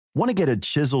Want to get a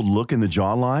chiseled look in the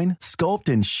jawline? Sculpt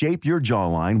and shape your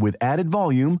jawline with added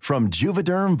volume from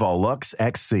Juvederm Volux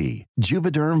XC.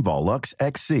 Juvederm Volux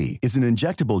XC is an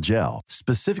injectable gel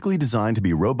specifically designed to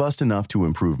be robust enough to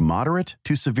improve moderate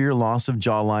to severe loss of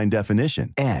jawline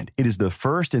definition. And it is the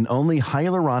first and only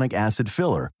hyaluronic acid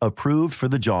filler approved for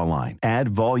the jawline. Add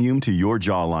volume to your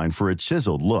jawline for a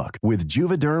chiseled look with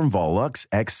Juvederm Volux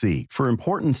XC. For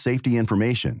important safety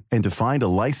information and to find a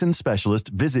licensed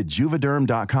specialist, visit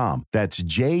juvederm.com. That's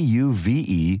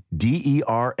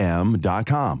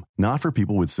JUVEDERM.com. Not for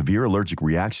people with severe allergic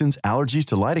reactions, allergies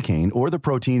to lidocaine, or the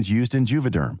proteins used in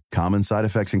Juvederm. Common side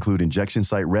effects include injection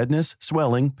site redness,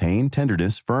 swelling, pain,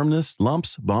 tenderness, firmness,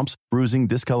 lumps, bumps, bruising,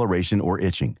 discoloration, or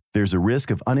itching. There's a risk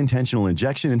of unintentional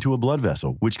injection into a blood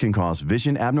vessel, which can cause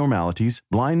vision abnormalities,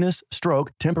 blindness,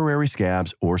 stroke, temporary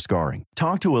scabs, or scarring.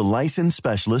 Talk to a licensed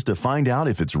specialist to find out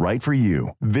if it's right for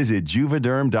you. Visit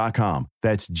Juvederm.com.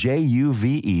 That's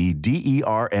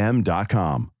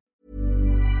JUVEDERM.com.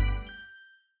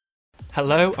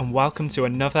 Hello and welcome to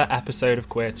another episode of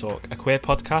Queer Talk, a queer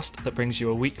podcast that brings you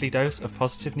a weekly dose of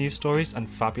positive news stories and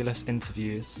fabulous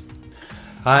interviews.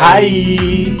 Hi!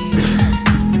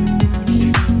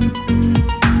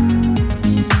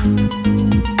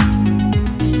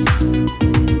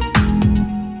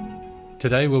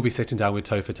 Today we'll be sitting down with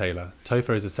Topher Taylor.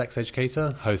 Topher is a sex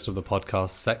educator, host of the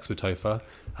podcast Sex with Topher,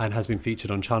 and has been featured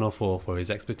on Channel 4 for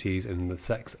his expertise in the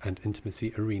sex and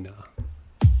intimacy arena.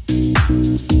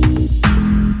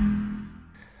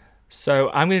 So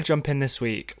I'm going to jump in this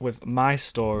week with my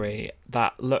story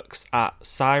that looks at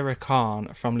Syra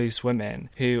Khan from Loose Women,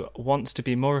 who wants to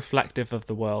be more reflective of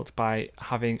the world by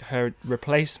having her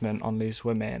replacement on Loose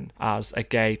Women as a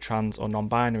gay, trans or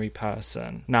non-binary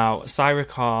person. Now, Syra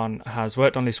Khan has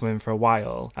worked on Loose Women for a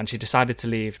while, and she decided to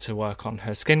leave to work on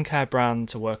her skincare brand,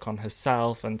 to work on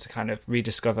herself, and to kind of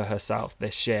rediscover herself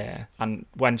this year. And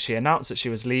when she announced that she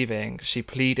was leaving, she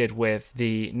pleaded with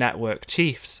the network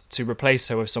chiefs to replace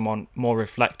her with someone more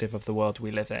reflective of the world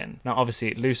we live in. Now,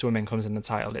 obviously, Loose Women comes in the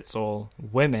title, it's all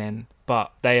women,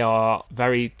 but they are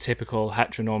very typical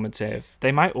heteronormative.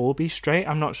 They might all be straight,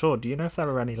 I'm not sure. Do you know if there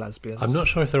are any lesbians? I'm not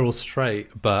sure if they're all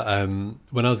straight, but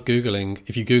when I was Googling,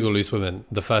 if you Google Loose Women,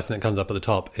 the first thing that comes up at the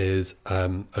top is a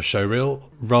showreel,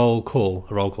 roll call,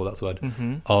 that's the word,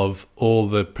 of all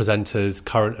the presenters,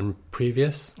 current and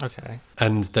previous. Okay.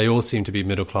 And they all seem to be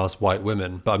middle-class white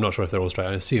women, but I'm not sure if they're all straight.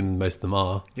 I assume most of them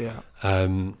are. Yeah.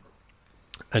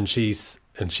 And she's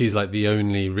like the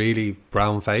only really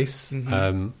brown face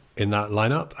in that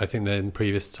lineup. I think that in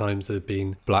previous times there have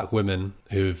been black women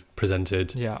who've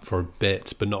presented for a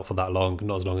bit, but not for that long,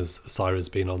 not as long as Syra's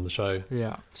been on the show.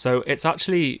 Yeah. So it's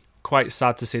actually quite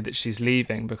sad to see that she's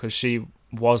leaving, because she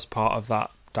was part of that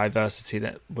diversity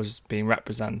that was being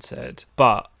represented.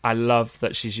 But I love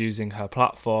that she's using her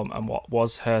platform and what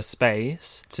was her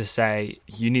space to say,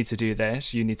 you need to do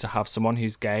this, you need to have someone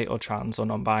who's gay or trans or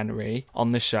non-binary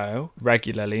on the show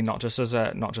regularly, not just as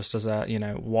a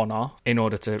one-off, in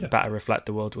order to better reflect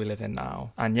the world we live in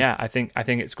now. And I think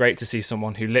it's great to see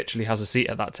someone who literally has a seat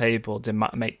at that table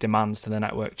make demands to the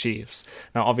network chiefs.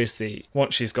 Now, obviously,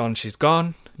 once she's gone, she's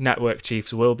gone. Network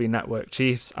chiefs will be network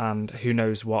chiefs, and who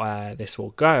knows where this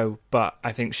will go. But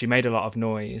I think she made a lot of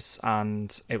noise,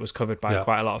 and it was covered by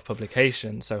quite a lot of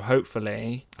publications. So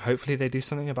hopefully they do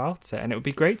something about it. And it would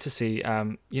be great to see, a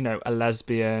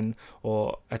lesbian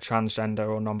or a transgender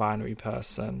or non-binary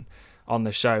person on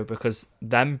the show, because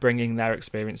them bringing their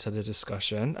experience to the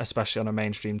discussion, especially on a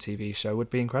mainstream TV show, would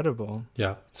be incredible.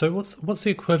 Yeah. So what's the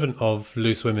equivalent of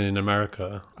Loose Women in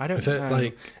America? I don't know.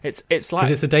 Like, it's like,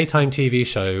 because it's a daytime TV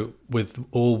show with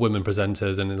all women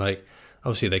presenters, and like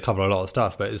obviously they cover a lot of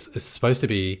stuff, but it's supposed to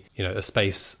be, a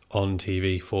space on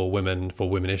TV for women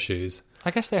issues.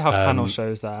 I guess they have panel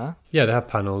shows there. Yeah, they have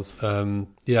panels. I'm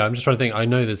just trying to think. I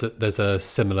know there's a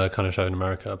similar kind of show in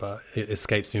America, but it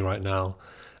escapes me right now.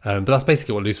 But that's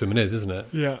basically what Loose Women is, isn't it?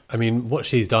 Yeah. I mean, what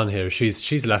she's done here,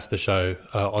 she's left the show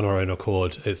on her own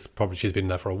accord. It's probably she's been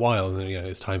there for a while, and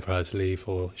it's time for her to leave,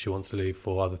 or she wants to leave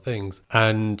for other things.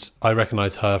 And I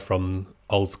recognise her from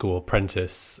old school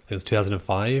Apprentice. It was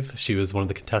 2005. She was one of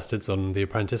the contestants on The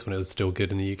Apprentice when it was still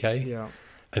good in the UK. Yeah.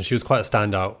 And she was quite a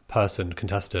standout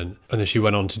contestant. And then she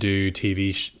went on to do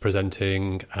TV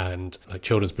presenting and like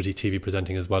children's TV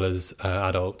presenting, as well as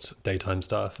adult daytime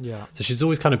stuff. Yeah. So she's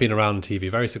always kind of been around TV,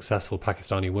 very successful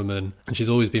Pakistani woman. And she's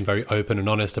always been very open and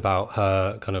honest about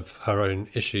her own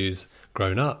issues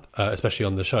growing up, especially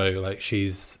on the show. Like,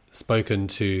 she's spoken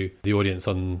to the audience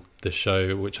on the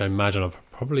show, which I imagine are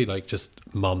probably like just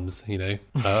mums, a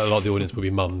lot of the audience will be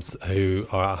mums who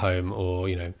are at home, or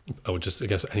or just, I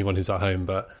guess, anyone who's at home.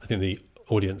 But I think the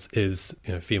audience is,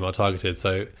 you know, female targeted.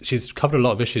 So she's covered a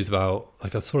lot of issues about,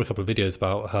 like I saw a couple of videos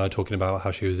about her talking about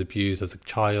how she was abused as a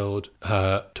child,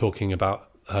 her talking about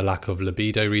her lack of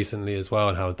libido recently as well,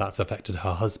 and how that's affected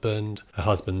her husband. Her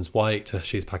husband's white,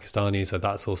 she's Pakistani, so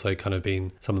that's also kind of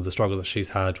been some of the struggle that she's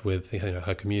had with, you know,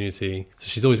 her community. So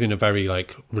she's always been a very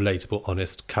like relatable,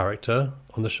 honest character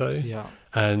on the show. Yeah.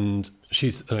 And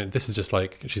I mean, this is just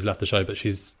like, she's left the show, but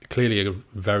she's clearly a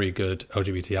very good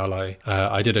LGBT ally.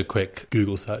 I did a quick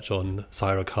Google search on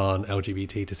Saira Khan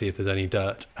LGBT to see if there's any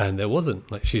dirt, and there wasn't.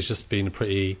 Like, she's just been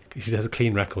she has a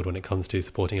clean record when it comes to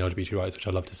supporting LGBT rights, which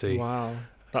I love to see. Wow.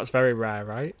 That's very rare,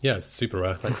 right? Yeah, it's super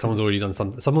rare. Like, someone's already done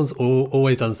something. Someone's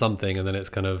always done something, and then it's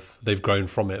kind of, they've grown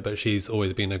from it. But she's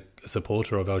always been a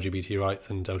supporter of LGBT rights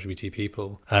and LGBT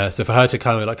people. So for her to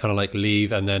kind of like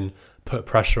leave and then put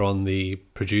pressure on the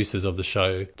producers of the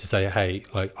show to say, hey,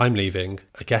 like, I'm leaving.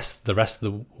 I guess the rest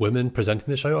of the women presenting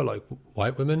the show are like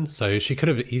white women. So she could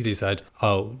have easily said,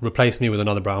 oh, replace me with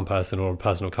another brown person or a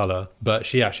person of colour. But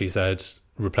she actually said,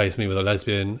 replace me with a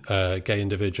lesbian, gay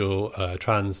individual,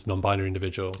 trans, non-binary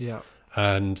individual. Yeah.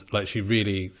 And like, she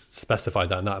really specified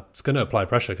that, and that's going to apply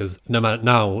pressure, because no matter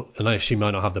now, and she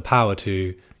might not have the power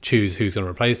to choose who's going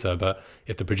to replace her, but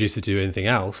if the producers do anything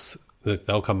else,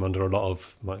 they'll come under a lot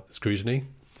of like scrutiny.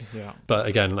 Yeah. But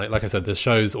again, like I said, the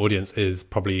show's audience is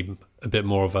probably a bit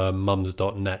more of a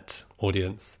mums.net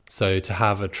audience. So to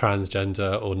have a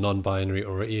transgender or non-binary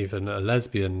or even a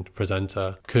lesbian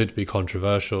presenter could be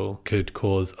controversial, could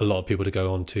cause a lot of people to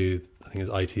go on to, I think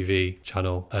it's ITV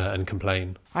channel, and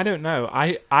complain. I don't know.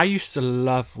 I used to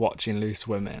love watching Loose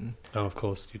Women. Oh, of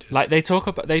course you did. Like, they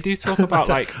do talk about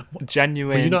like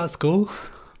genuine... Were you not at school?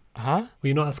 Huh? Were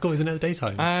you not at school? Isn't it at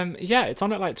daytime? Yeah, it's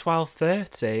on at like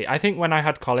 12:30. I think when I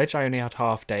had college, I only had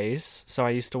half days, so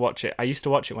I used to watch it. I used to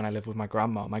watch it when I lived with my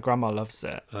grandma. My grandma loves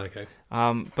it. Okay.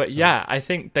 But yeah, I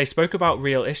think they spoke about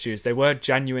real issues. They were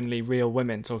genuinely real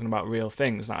women talking about real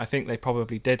things. And I think they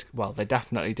probably did. Well, they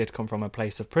definitely did come from a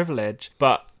place of privilege,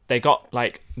 but they got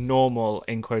like normal,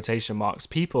 in quotation marks,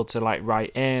 people to like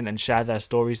write in and share their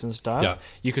stories and stuff. Yeah.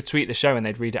 You could tweet the show and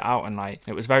they'd read it out, and like,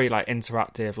 it was very like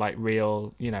interactive, like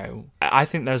real, you know. I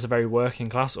think there's a very working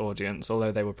class audience,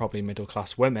 although they were probably middle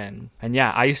class women. And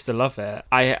yeah, I used to love it.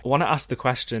 I want to ask the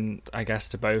question, I guess,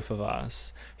 to both of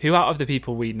us. Who out of the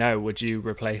people we know would you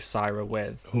replace Saira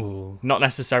with? Ooh. Not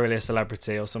necessarily a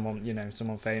celebrity or someone, you know,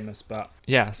 someone famous, but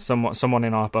yeah, someone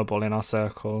in our bubble, in our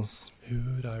circles. Who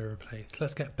would I replace?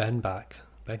 Let's get Ben back.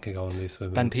 Ben can go on Loose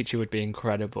Women. Ben Peachy would be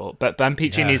incredible, but Ben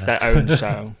Peachy needs their own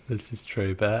show. This is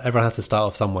true, but everyone has to start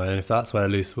off somewhere, and if that's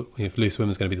where if Loose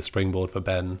Women's going to be the springboard for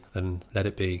Ben, then let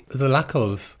it be. There's a lack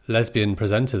of lesbian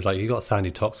presenters. Like, you got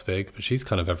Sandy Toksvig, but she's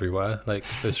kind of everywhere. Like,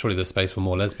 there's space for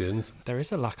more lesbians. There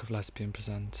is a lack of lesbian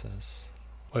presenters.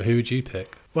 Well, who would you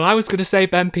pick? Well, I was going to say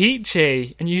Ben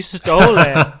Peachy, and you stole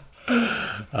it.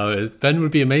 Oh, Ben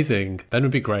would be amazing. Ben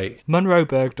would be great. Munro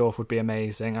Bergdorf would be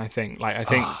amazing, I think. Like, I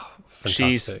think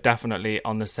she's fantastic. definitely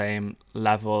on the same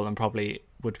level and probably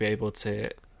would be able to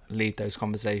lead those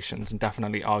conversations and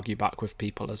definitely argue back with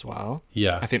people as well.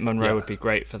 Yeah. I think Munro would be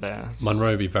great for this. Munro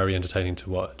would be very entertaining to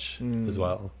watch as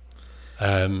well.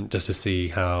 Just to see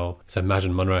how... So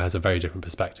imagine Munro has a very different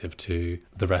perspective to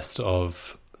the rest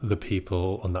of the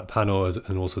people on that panel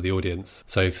and also the audience.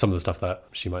 So some of the stuff that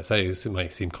she might say it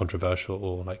might seem controversial,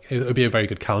 or like it would be a very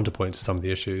good counterpoint to some of the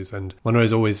issues. And Munro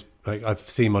is always, like, I've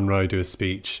seen Munro do a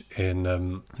speech in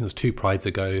it was 2 prides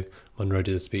ago. Munro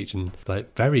did a speech, and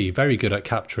like very, very good at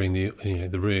capturing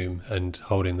the room and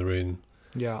holding the room.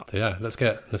 Yeah. So yeah, let's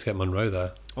get Munro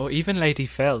there. Or even Lady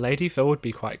Phil. Lady Phil would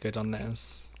be quite good on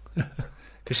this.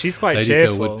 Because she's quite Lady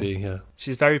cheerful. Phil would be, yeah.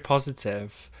 She's very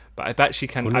positive. But I bet she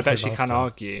can. I bet she can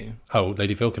argue. Oh,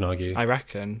 Lady Phil can argue. I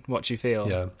reckon. What do you feel?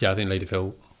 Yeah. I think Lady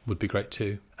Phil would be great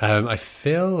too. I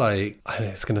feel like,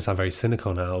 it's going to sound very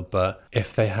cynical now, but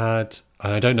if they had,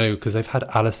 and I don't know, because they've had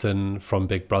Alison from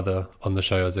Big Brother on the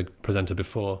show as a presenter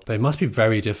before, but it must be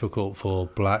very difficult for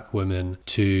black women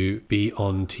to be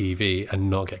on TV and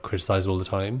not get criticised all the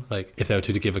time. Like, if they were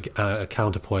to give a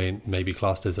counterpoint, maybe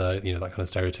classed as a, that kind of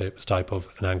stereotype of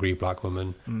an angry black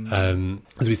woman.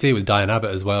 As we see with Diane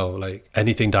Abbott as well, like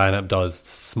anything Diane Abbott does,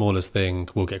 smallest thing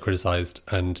will get criticised,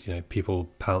 and people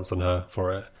pounce on her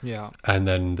for it. Yeah. And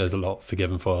then there's a lot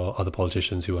forgiven for other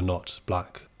politicians who are not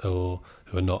black or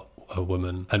who are not a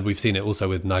woman. And we've seen it also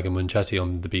with Naga Munchetti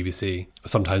on the BBC.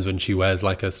 Sometimes when she wears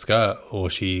like a skirt, or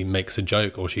she makes a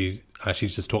joke, or she actually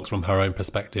just talks from her own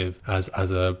perspective as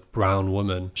a brown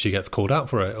woman, she gets called out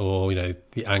for it, or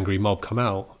the angry mob come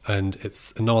out, and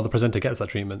no other presenter gets that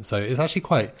treatment. So it's actually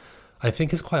quite I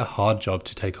think it's quite a hard job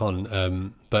to take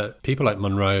on. But people like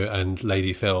Monroe and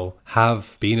Lady Phil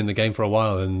have been in the game for a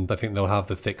while, and I think they'll have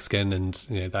the thick skin and,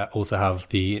 you know, that also have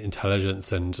the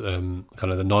intelligence and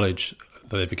kind of the knowledge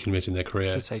that they've accumulated in their career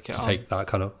to take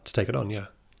it on. Yeah,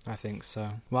 I think so.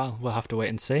 Well, we'll have to wait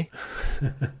and see.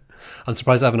 I'm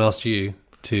surprised I haven't asked you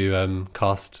to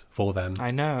cast for them.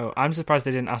 I know. I'm surprised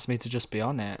they didn't ask me to just be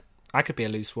on it. I could be a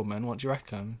loose woman. What do you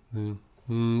reckon?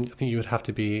 I think you would have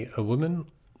to be a woman,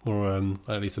 or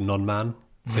at least a non-man,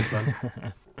 cis man.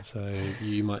 So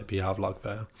you might be out of luck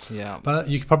there. Yeah. But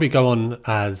you could probably go on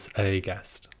as a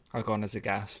guest. I'll go on as a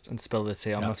guest and spill the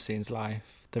tea on Mufseen's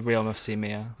life. The real Mufseen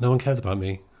Mia. No one cares about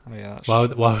me. Oh yeah.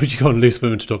 Why would you go on Loose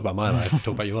Women to talk about my life?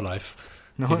 Talk about your life.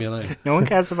 Leave me alone. No one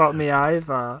cares about me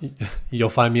either. You'll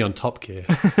find me on Top Gear.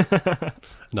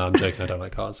 No, I'm joking. I don't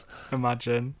like cars.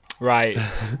 Imagine. Right.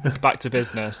 Back to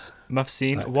business.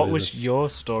 Mufseen, what was your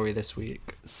story this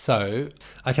week? So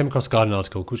I came across a Guardian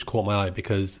article which caught my eye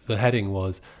because the heading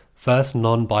was "First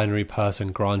non-binary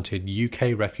person granted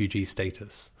UK refugee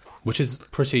status," which is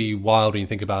pretty wild when you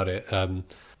think about it.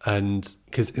 And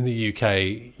because in the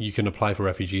UK, you can apply for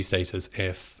refugee status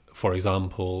if, for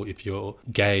example, if you're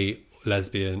gay,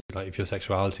 lesbian, like if your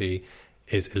sexuality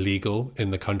is illegal in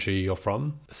the country you're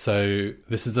from. So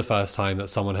this is the first time that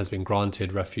someone has been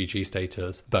granted refugee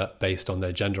status, but based on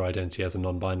their gender identity as a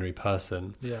non-binary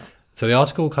person. Yeah. So the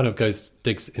article kind of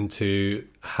digs into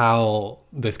how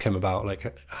this came about,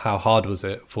 like how hard was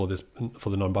it for the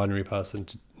non-binary person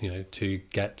to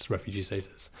get refugee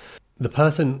status. The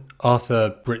person,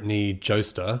 Arthur Brittany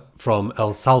Joester from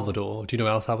El Salvador. Do you know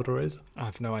where El Salvador is? I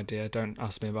have no idea. Don't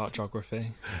ask me about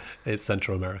geography. It's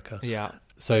Central America. Yeah.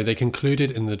 So they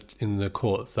concluded in the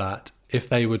courts that if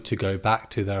they were to go back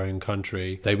to their own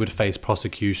country, they would face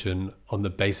prosecution on the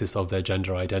basis of their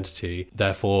gender identity.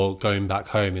 Therefore, going back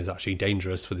home is actually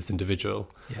dangerous for this individual.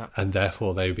 Yeah. And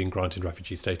therefore, they've been granted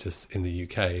refugee status in the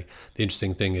UK. The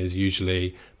interesting thing is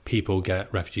usually people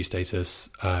get refugee status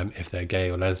if they're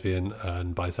gay or lesbian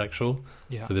and bisexual.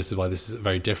 Yeah. So this is why this is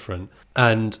very different.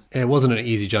 And it wasn't an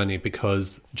easy journey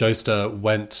because Joester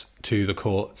went to the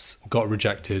courts, got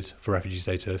rejected for refugee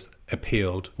status,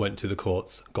 appealed, went to the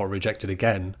courts, got rejected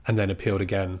again, and then appealed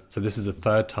again. So this is the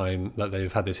third time that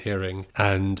they've had this hearing.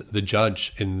 And the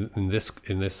judge in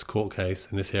this court case,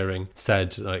 in this hearing,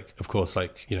 said, like, of course,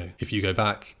 like, you know, if you go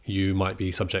back, you might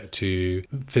be subject to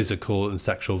physical and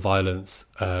sexual violence.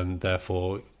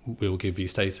 Therefore, we will give you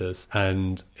status.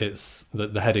 And it's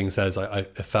the heading says I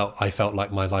felt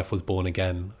like my life was born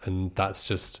again, and that's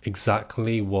just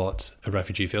exactly what a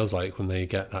refugee feels like when they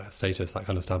get that status, that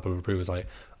kind of stamp of approval. Is like,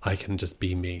 I can just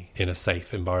be me in a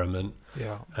safe environment.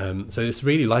 Yeah. So it's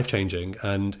really life-changing,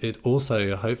 and it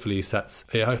also hopefully sets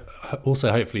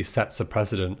a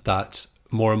precedent that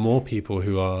more and more people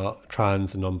who are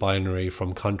trans and non-binary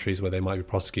from countries where they might be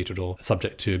prosecuted or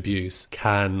subject to abuse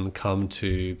can come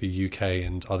to the UK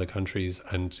and other countries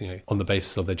and, you know, on the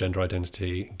basis of their gender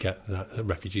identity, get that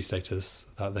refugee status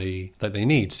that they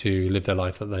need to live their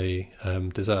life that they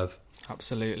deserve.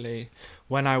 Absolutely.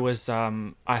 When I was,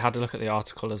 I had a look at the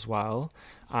article as well,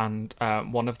 and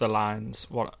one of the lines,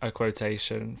 a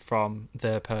quotation from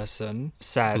the person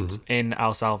said, in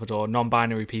El Salvador,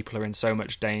 non-binary people are in so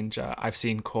much danger. I've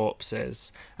seen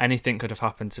corpses. Anything could have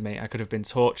happened to me. I could have been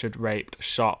tortured, raped,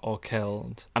 shot, or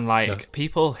killed. And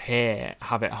people here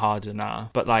have it hard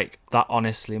enough, but like that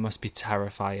honestly must be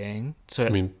terrifying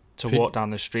to walk down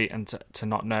the street and to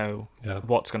not know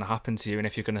what's going to happen to you and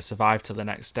if you're going to survive till the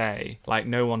next day. Like,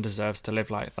 no one deserves to live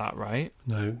like that, right?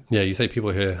 No. Yeah, you say people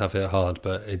here have it hard,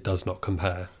 but it does not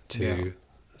compare to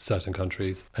certain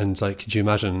countries. And like, could you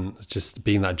imagine just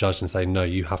being that judge and saying, no,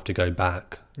 you have to go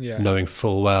back, knowing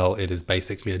full well it is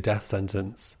basically a death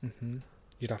sentence. Mm-hmm.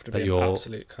 You'd have to be an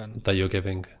absolute cunt. That you're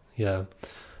giving. Yeah.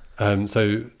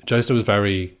 So Joester was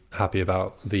very happy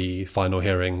about the final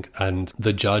hearing, and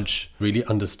the judge really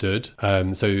understood.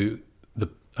 So the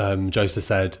Joester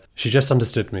said, she just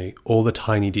understood me, all the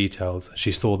tiny details.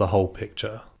 She saw the whole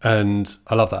picture. And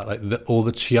I love that. Like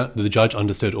the judge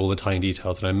understood all the tiny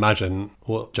details. And I imagine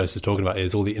what Joester's talking about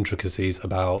is all the intricacies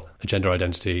about a gender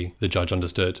identity the judge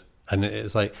understood. And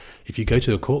it's like, if you go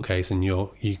to a court case and you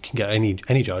can get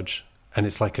any judge, and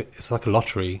it's like a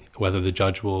lottery whether the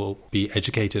judge will be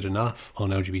educated enough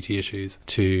on LGBT issues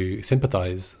to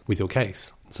sympathise with your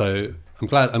case. So I'm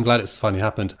glad it's finally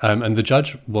happened. And the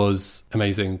judge was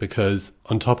amazing because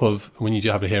on top of when you do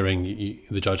have a hearing,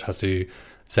 the judge has to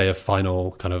say a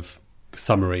final kind of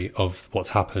summary of what's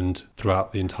happened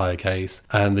throughout the entire case.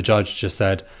 And the judge just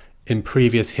said, in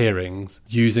previous hearings,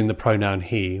 using the pronoun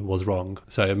he was wrong.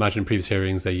 So imagine in previous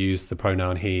hearings, they used the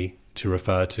pronoun he to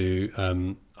refer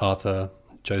to Arthur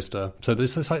Joester. So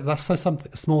this is like, that's so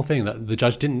something, a small thing that the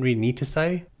judge didn't really need to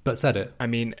say, but said it. I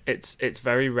mean, it's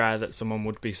very rare that someone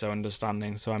would be so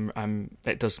understanding. So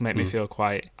it does make me feel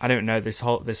quite. I don't know. This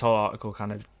whole article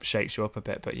kind of shakes you up a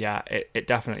bit, but yeah, it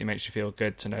definitely makes you feel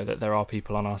good to know that there are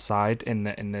people on our side in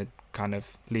the kind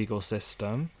of legal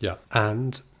system. Yeah,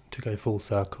 and to go full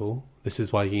circle, this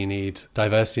is why you need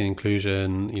diversity and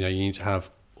inclusion. You know, you need to have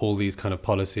all these kind of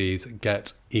policies,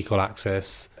 get equal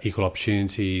access, equal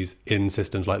opportunities in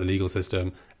systems like the legal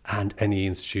system and any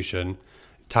institution,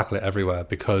 tackle it everywhere,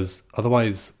 because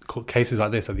otherwise cases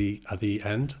like this at the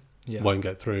end won't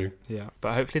get through. Yeah,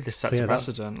 but hopefully this sets a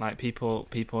precedent. Like people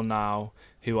now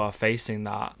who are facing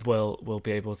that will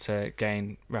be able to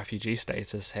gain refugee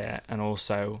status here, and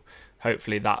also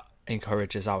hopefully that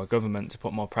encourages our government to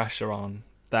put more pressure on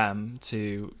them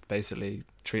to basically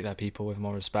treat their people with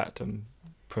more respect and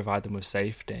provide them with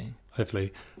safety.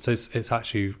 Hopefully. So it's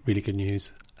actually really good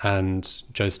news. And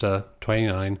Joester,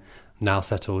 29, now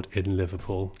settled in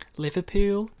Liverpool.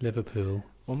 Liverpool?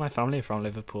 Well, my family are from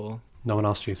Liverpool. No one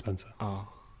asked you, Spencer. Oh,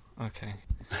 okay.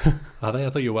 Are they? I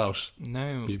thought you were Welsh.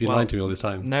 No. You've been lying to me all this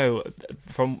time. No,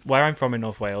 from where I'm from in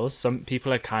North Wales, some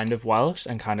people are kind of Welsh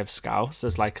and kind of Scouse.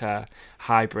 There's like a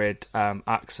hybrid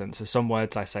accent. So some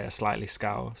words I say are slightly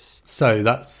Scouse. So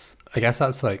I guess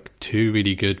that's like two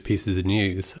really good pieces of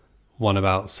news. One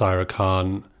about Saira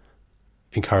Khan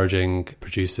encouraging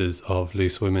producers of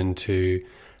Loose Women to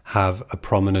have a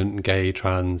prominent gay,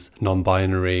 trans,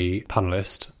 non-binary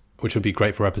panellist, which would be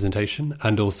great for representation,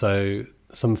 and also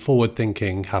some forward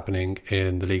thinking happening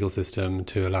in the legal system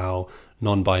to allow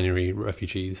non-binary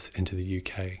refugees into the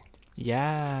UK.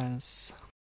 Yes.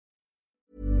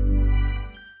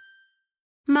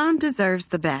 Mom deserves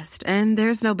the best, and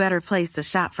there's no better place to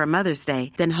shop for Mother's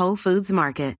Day than Whole Foods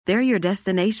Market. They're your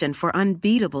destination for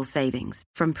unbeatable savings,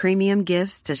 from premium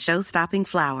gifts to show-stopping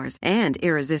flowers and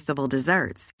irresistible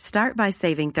desserts. Start by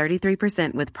saving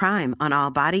 33% with Prime on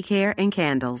all body care and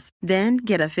candles. Then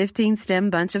get a 15-stem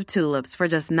bunch of tulips for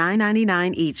just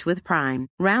 $9.99 each with Prime.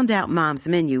 Round out Mom's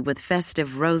menu with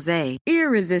festive rosé,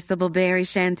 irresistible berry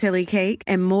chantilly cake,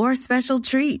 and more special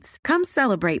treats. Come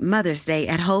celebrate Mother's Day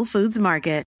at Whole Foods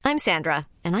Market. I'm Sandra,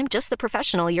 and I'm just the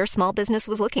professional your small business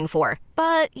was looking for.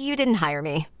 But you didn't hire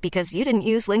me because you didn't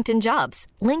use LinkedIn Jobs.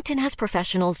 LinkedIn has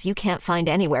professionals you can't find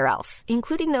anywhere else,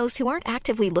 including those who aren't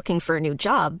actively looking for a new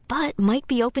job, but might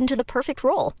be open to the perfect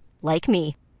role, like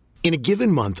me. In a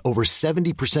given month, over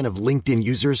 70% of LinkedIn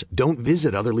users don't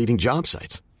visit other leading job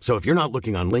sites. So if you're not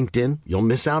looking on LinkedIn, you'll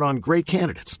miss out on great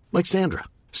candidates like Sandra.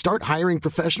 Start hiring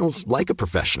professionals like a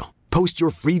professional. Post your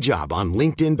free job on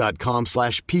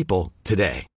linkedin.com/people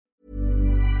today.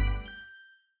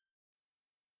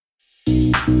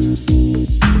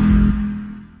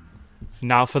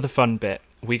 Now for the fun bit.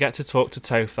 We get to talk to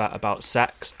Topher about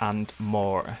sex and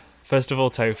more. First of all,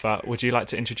 Topher, would you like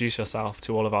to introduce yourself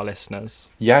to all of our listeners?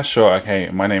 Yeah, sure. Okay,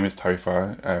 my name is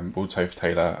Topher, or Topher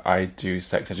Taylor. I do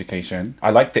sex education.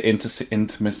 I like the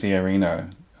intimacy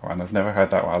arena, and I've never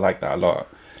heard that one. I like that a lot.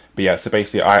 But yeah, so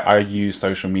basically I use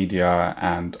social media,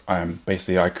 and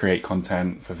basically I create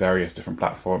content for various different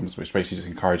platforms, which basically just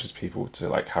encourages people to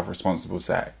like have responsible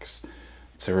sex,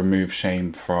 to remove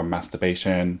shame from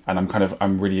masturbation. And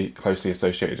I'm really closely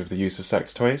associated with the use of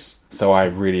sex toys. So I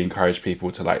really encourage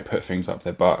people to like put things up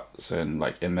their butts and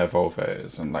like in their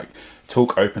vulvas and like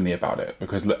talk openly about it,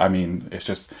 because I mean, it's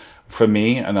just for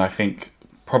me, and I think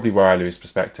probably where I lose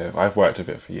perspective. I've worked with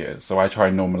it for years, so I try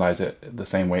and normalize it the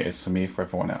same way it is for me for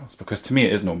everyone else, because to me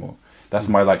it is normal. That's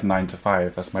my like 9 to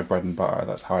 5. That's my bread and butter.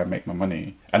 That's how I make my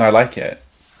money, and I like it.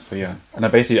 So yeah, and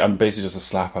I'm basically just a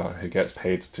slapper who gets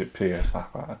paid to be a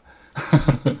slapper.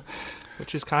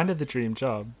 Which is kind of the dream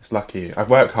job. It's lucky. I've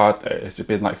worked hard though. It's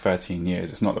been like 13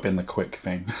 years. It's not been the quick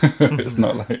thing. It's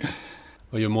not like...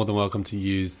 Well, you're more than welcome to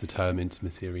use the term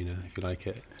intimacy arena if you like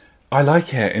it. I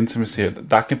like it, intimacy.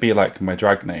 That could be like my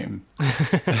drag name.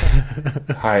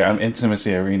 Hi, I'm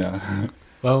Intimacy Arena.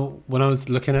 Well, when I was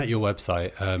looking at your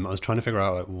website, I was trying to figure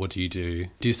out like, what do you do?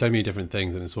 Do so many different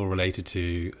things, and it's all related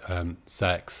to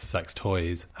sex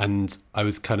toys. And I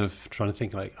was kind of trying to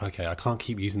think like, okay, I can't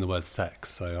keep using the word sex,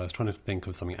 so I was trying to think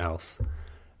of something else.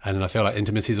 And I feel like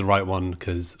intimacy is the right one,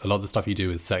 because a lot of the stuff you do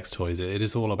with sex toys, it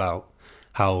is all about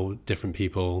how different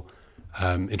people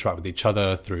interact with each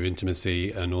other through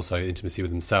intimacy, and also intimacy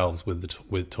with themselves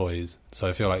with toys. So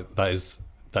I feel like that is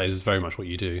very much what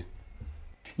you do.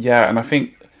 Yeah, and I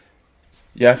think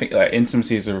like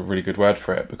intimacy is a really good word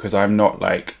for it, because I'm not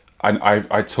like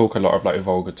I talk a lot of like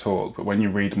vulgar talk, but when you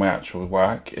read my actual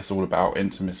work, it's all about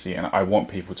intimacy, and I want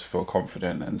people to feel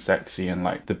confident and sexy. And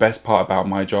like the best part about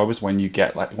my job is when you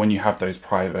have those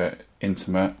private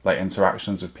intimate like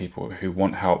interactions with people who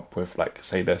want help with, like,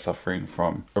 say they're suffering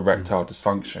from erectile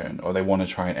dysfunction, or they want to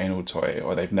try an anal toy,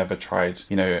 or they've never tried,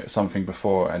 you know, something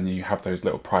before, and you have those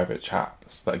little private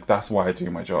chats. Like, that's why I do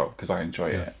my job, because I enjoy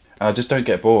it. And I just don't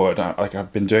get bored.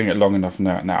 I've been doing it long enough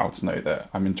now to know that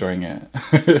I'm enjoying it.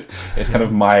 It's kind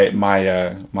of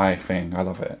my thing. I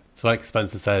love it. So like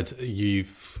Spencer said,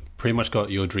 you've pretty much got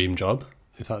your dream job,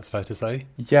 if that's fair to say.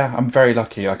 Yeah, I'm very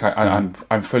lucky. Like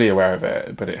I'm fully aware of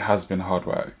it, but it has been hard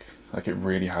work. Like, it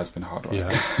really has been hard work. Yeah,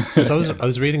 because I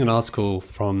was reading an article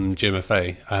from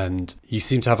GMFA, and you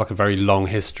seem to have like a very long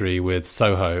history with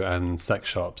Soho and sex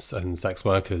shops and sex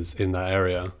workers in that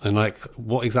area. And like,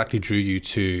 what exactly drew you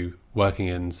to working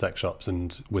in sex shops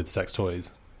and with sex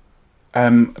toys?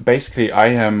 Basically,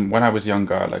 when I was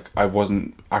younger, like, I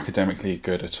wasn't academically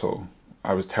good at all.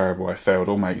 I was terrible. I failed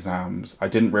all my exams. I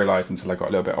didn't realise until I got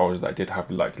a little bit older that I did have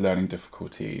like learning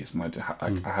difficulties, and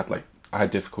I had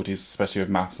difficulties, especially with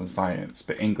maths and science,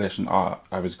 but English and art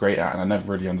I was great at, and I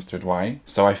never really understood why.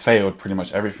 So I failed pretty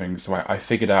much everything. So I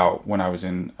figured out when I was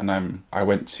I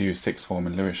went to sixth form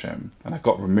in Lewisham, and I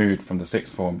got removed from the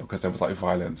sixth form because there was like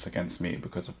violence against me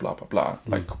because of blah, blah, blah,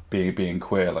 like being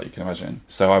queer, like you can imagine.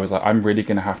 So I was like, I'm really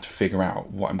going to have to figure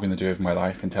out what I'm going to do with my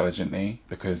life intelligently,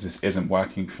 because this isn't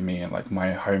working for me, and like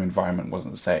my home environment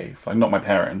wasn't safe. Like, not my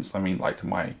parents, I mean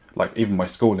even my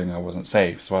schooling, I wasn't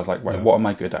safe. So I was like, right, what am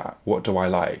I good at? What do I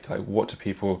like? Like, what do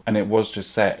people... And it was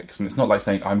just sex. And it's not like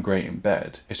saying I'm great in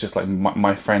bed. It's just like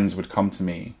my friends would come to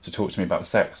me to talk to me about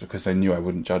sex because they knew I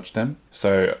wouldn't judge them.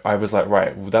 So I was like,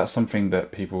 right, well, that's something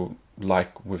that people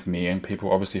like with me, and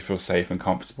people obviously feel safe and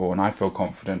comfortable, and I feel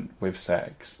confident with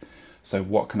sex. So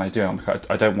what can I do? I'm like,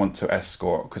 I don't want to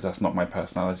escort, because that's not my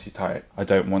personality type. I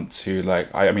don't want to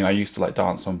I used to like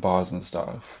dance on bars and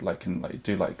stuff, like, and like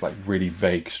do like really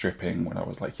vague stripping when I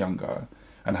was like younger,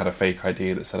 and had a fake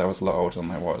ID that said I was a lot older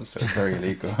than I was. So it was very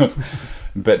illegal.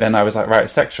 But then I was like, right,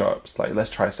 sex shops, like, let's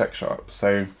try sex shops.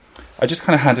 So I just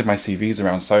kind of handed my CVs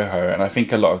around Soho, and I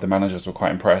think a lot of the managers were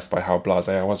quite impressed by how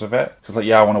blasé I was with it. Because like,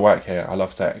 yeah, I want to work here. I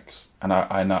love sex. And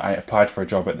I applied for a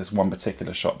job at this one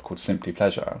particular shop called Simply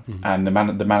Pleasure. Mm-hmm. And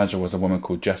the manager was a woman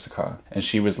called Jessica. And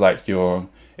she was like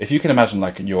if you can imagine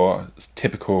like your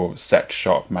typical sex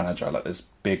shop manager, like this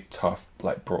big, tough,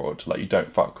 like broad, like you don't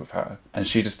fuck with her. And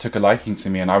she just took a liking to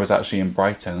me, and I was actually in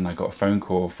Brighton, and I got a phone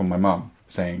call from my mum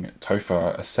saying,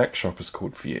 Topher, a sex shop is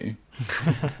called for you.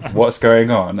 What's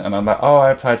going on? And I'm like, oh, I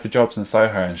applied for jobs in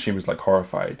Soho. And she was like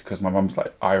horrified, because my mum's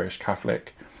like Irish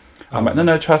Catholic. I'm like,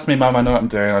 no, trust me, Mum, I know what I'm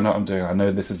doing. I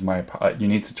know this is you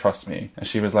need to trust me. And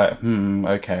she was like,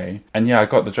 okay. And yeah, I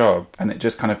got the job, and it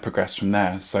just kind of progressed from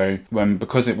there. So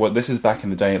this is back in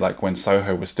the day, like when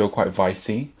Soho was still quite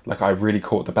vicey, like I really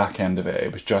caught the back end of it.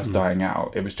 It was just dying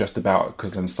out. It was just about,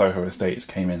 because then Soho Estates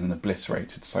came in and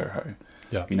obliterated Soho.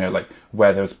 Yeah. You know, like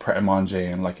where there was Pret-a-Manger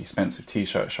and like expensive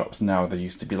t-shirt shops, now there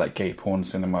used to be like gay porn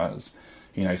cinemas,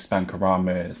 you know,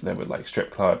 Spankaramas, there were like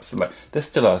strip clubs. So, like, there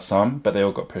still are some, but they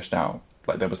all got pushed out.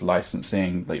 Like, there was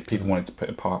licensing, like people wanted to put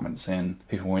apartments in,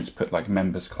 people wanted to put like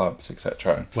members clubs,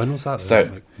 etc. When was that? So,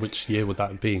 like, which year would that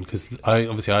have been? Because I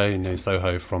only know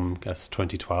Soho from, I guess,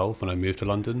 2012 when I moved to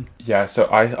London. Yeah, so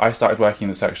I started working in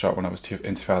the sex shop when I was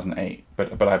in 2008,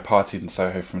 but I partied in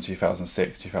Soho from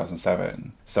 2006,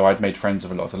 2007. So I'd made friends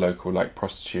with a lot of the local like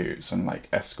prostitutes and like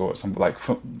escorts, and like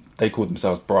they called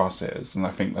themselves brasses, and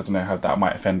I don't know how that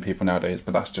might offend people nowadays,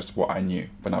 but that's just what I knew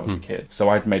when I was a kid. So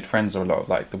I'd made friends with a lot of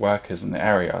like the workers in the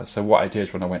area. So what I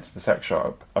did when I went to the sex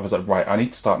shop, I was like, right, I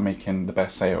need to start making the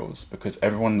best sales, because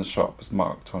everyone in the shop was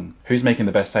marked on who's making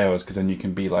the best sales, because then you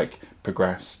can be like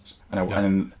progressed.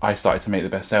 And I started to make the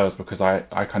best sales because I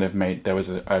kind of made, there was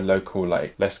a local,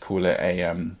 like, let's call it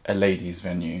a ladies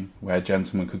venue where a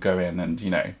gentleman could go in and, you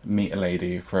know, meet a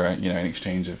lady for, in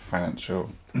exchange of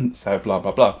financial, so blah,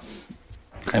 blah, blah.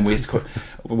 And we used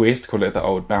to call it the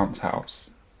old bounce house.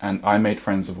 And I made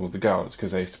friends with all the girls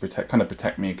because they used to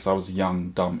protect me, because I was a young,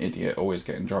 dumb idiot, always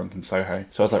getting drunk in Soho.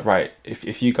 So I was like, right,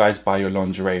 if you guys buy your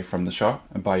lingerie from the shop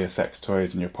and buy your sex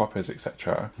toys and your poppers,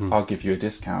 etc., I'll give you a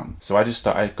discount. So I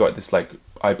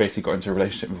basically got into a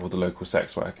relationship with all the local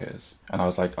sex workers. And I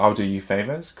was like, I'll do you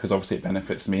favours, because obviously it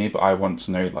benefits me, but I want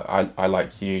to know, like, I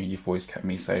like you, you've always kept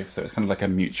me safe. So it's kind of like a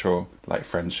mutual, like,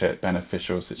 friendship,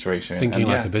 beneficial situation. Thinking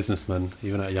like a businessman,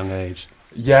 even at a young age.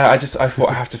 Yeah, I thought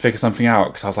I have to figure something out,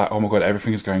 because I was like, oh my god,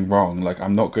 everything is going wrong. Like,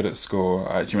 I'm not good at school.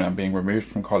 I'm being removed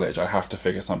from college. I have to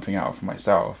figure something out for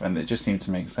myself. And it just seemed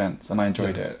to make sense, and I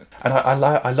enjoyed it. And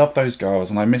I love those girls,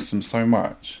 and I miss them so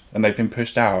much. And they've been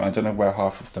pushed out. I don't know where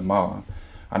half of them are.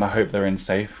 And I hope they're in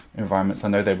safe environments. I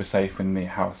know they were safe in the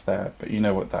house there, but you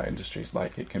know what that industry's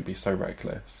like. It can be so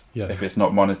reckless if it's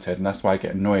not monitored, and that's why I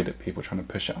get annoyed at people trying to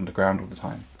push it underground all the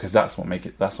time, because that's what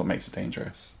makes it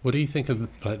dangerous. What do you think of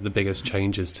like the biggest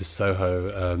changes to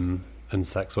Soho and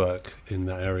sex work in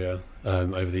that area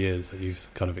over the years that you've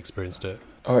kind of experienced it?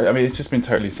 Oh, I mean, it's just been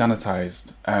totally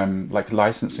sanitized. Like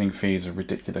licensing fees are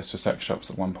ridiculous for sex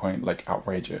shops at one point, like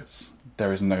outrageous.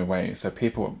 There is no way. So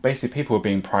people were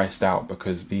being priced out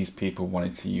because these people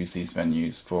wanted to use these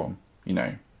venues for, you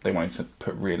know, they wanted to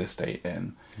put real estate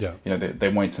in. Yeah. You know, they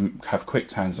wanted to have quick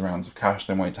turnarounds of cash.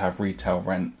 They wanted to have retail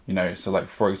rent, you know. So, like,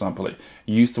 for example, like,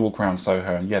 you used to walk around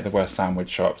Soho and, there were sandwich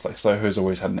shops. Like, Soho's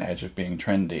always had an edge of being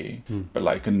trendy. But,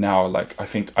 like, now, like, I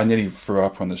think I nearly threw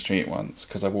up on the street once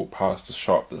because I walked past a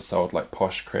shop that sold, like,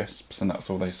 posh crisps, and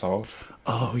that's all they sold.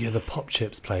 Oh, yeah, the Pop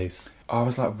Chips place. I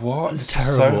was like, what? It was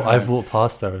terrible. I've walked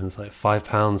past there and it's like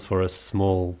 £5 for a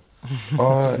small...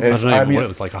 Oh, I don't know what it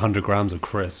was, like 100 grams of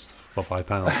crisps for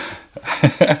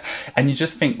 £5. And you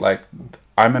just think, like,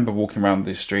 I remember walking around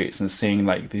these streets and seeing,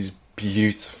 like, these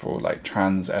beautiful, like,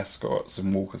 trans escorts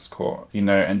in Walker's Court, you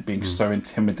know, and being so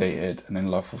intimidated and in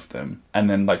love with them. And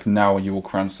then, like, now you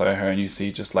walk around Soho and you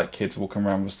see just, like, kids walking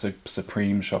around with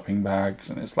Supreme shopping bags,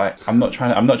 and it's like, I'm not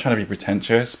trying to be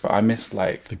pretentious, but I miss,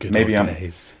 like, the good old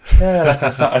days. Yeah, like,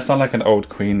 I sound like an old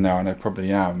queen now, and I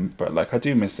probably am, but, like, I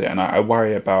do miss it, and I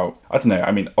worry about, I don't know,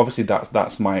 I mean, obviously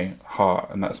that's my heart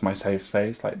and that's my safe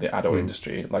space, like, the adult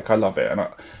industry. Like, I love it, and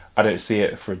I don't see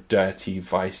it for dirty,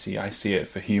 vicey. I see it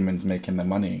for humans making their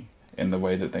money in the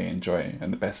way that they enjoy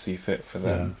and the best see fit for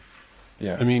them.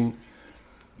 Yeah. I mean,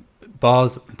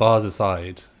 bars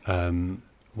aside,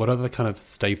 what are the kind of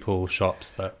staple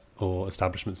shops or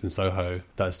establishments in Soho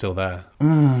that are still there?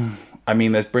 I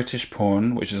mean, there's British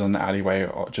Porn, which is on the alleyway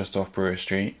just off Brewer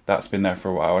Street. That's been there for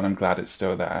a while, and I'm glad it's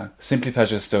still there. Simply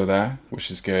Pleasure's still there, which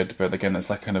is good, but again, it's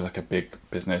like kind of like a big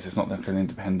business. It's not like an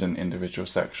independent individual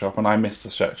sex shop, and I miss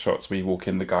the sex shops where you walk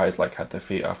in, the guys like had their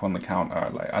feet up on the counter.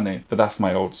 Like, I know, but that's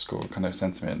my old school kind of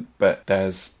sentiment. But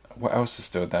there's, what else is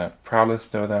still there? Prowler's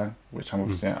still there, which I'm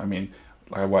obviously, I mean,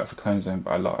 like, I work for Clone Zone,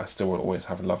 but I still will always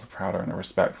have a love for Prowler and a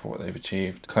respect for what they've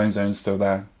achieved. Clone Zone's still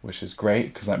there, which is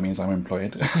great because that means I'm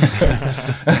employed.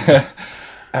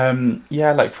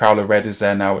 Like Prowler Red is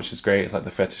there now, which is great. It's like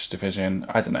the fetish division.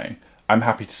 I don't know. I'm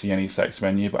happy to see any sex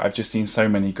venue, but I've just seen so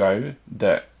many go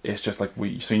that it's just like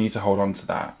so you need to hold on to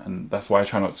that, and that's why I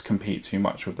try not to compete too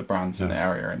much with the brands in the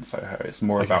area in Soho. It's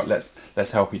more about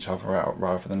let's help each other out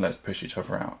rather than let's push each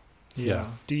other out. Yeah.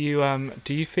 Do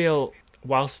you feel,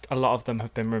 whilst a lot of them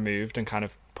have been removed and kind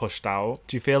of pushed out,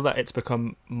 do you feel that it's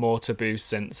become more taboo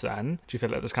since then? Do you feel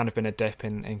that there's kind of been a dip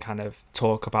in kind of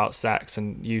talk about sex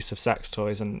and use of sex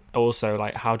toys? And also,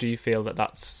 like, how do you feel that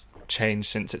that's changed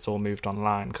since it's all moved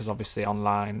online? Because obviously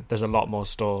online there's a lot more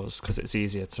stores because it's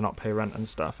easier to not pay rent and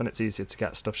stuff, and it's easier to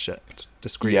get stuff shipped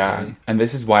discreetly. Yeah, and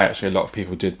this is why actually a lot of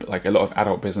people did, like, a lot of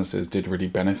adult businesses did really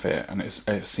benefit, and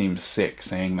it seems sick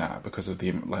saying that because of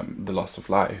the loss of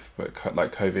life, but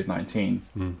like COVID-19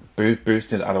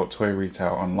 boosted adult toy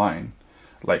retail online.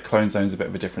 Like, Clone Zone's a bit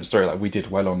of a different story. Like, we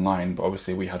did well online, but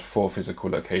obviously we had 4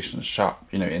 physical locations shut,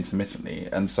 you know, intermittently.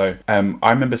 And so I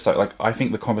remember, I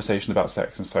think the conversation about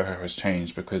sex in Soho has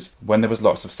changed because when there was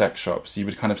lots of sex shops, you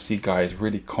would kind of see guys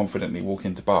really confidently walk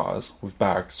into bars with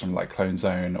bags from, like, Clone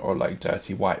Zone or, like,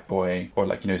 Dirty White Boy or,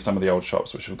 like, you know, some of the old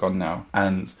shops which have gone now.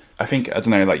 And I think, I don't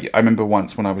know, like, I remember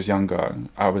once when I was younger,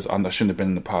 I shouldn't have been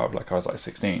in the pub, like, I was like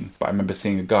 16, but I remember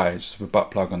seeing a guy just with a butt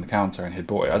plug on the counter and he'd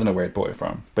bought it. I don't know where he'd bought it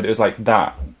from, but it was like,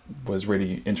 that was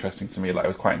really interesting to me. Like, it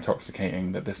was quite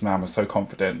intoxicating that this man was so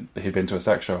confident that he'd been to a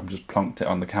sex shop and just plunked it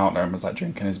on the counter and was like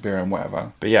drinking his beer and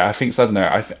whatever. But yeah, I think, so I don't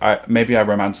know, I maybe I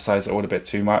romanticize it all a bit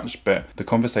too much, but the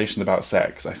conversation about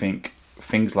sex, I think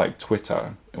things like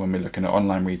Twitter, when we're looking at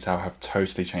online retail, have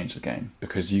totally changed the game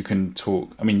because you can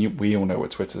talk. I mean, we all know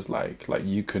what Twitter's like. Like,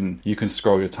 you can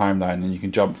scroll your timeline and you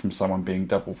can jump from someone being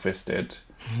double fisted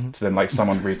to then, like,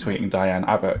 someone retweeting Diane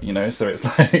Abbott, you know. So it's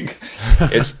like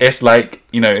it's like,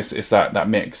 you know, it's that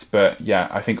mix. But yeah,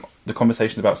 I think the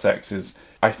conversation about sex is,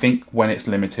 I think when it's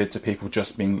limited to people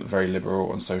just being very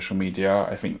liberal on social media,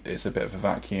 I think it's a bit of a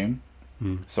vacuum.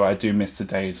 So I do miss the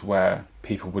days where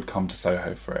people would come to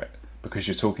Soho for it, because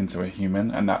you're talking to a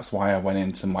human, and that's why I went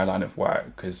into my line of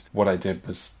work, because what I did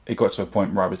was, it got to a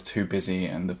point where I was too busy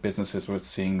and the businesses were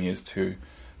seeing me as too,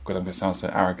 God, I'm going to sound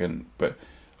so arrogant, but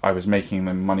I was making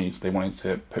them money, so they wanted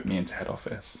to put me into head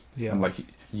office and, like,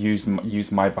 use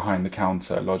my behind the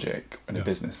counter logic in a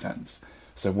business sense.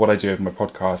 So what I do with my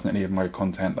podcast and any of my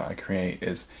content that I create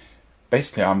is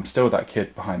basically I'm still that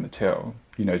kid behind the till,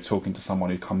 you know, talking to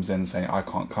someone who comes in saying, I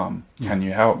can't come, can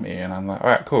you help me? And I'm like, all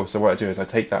right, cool. So what I do is I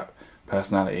take that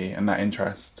personality and that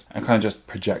interest and kind of just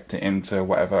project it into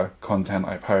whatever content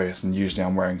I post, and usually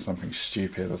I'm wearing something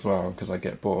stupid as well because I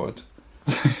get bored.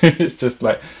 It's just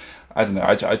like, I don't know,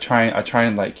 I try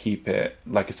and like keep it,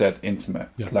 like I said, intimate,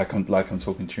 like I'm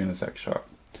talking to you in a sex shop.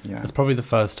 Yeah, it's probably the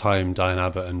first time Diane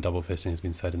Abbott and double fisting has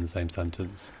been said in the same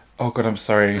sentence. Oh God, I'm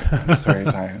sorry,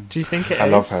 Diane. Do you think it is? I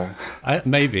love her.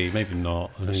 Maybe not.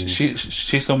 I mean,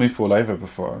 she saw me fall over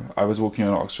before. I was walking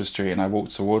on Oxford Street and I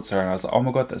walked towards her and I was like, oh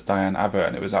my God, that's Diane Abbott,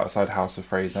 and it was outside House of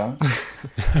Fraser.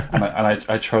 and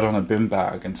I trod on a bin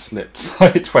bag and slipped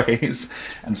sideways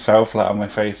and fell flat on my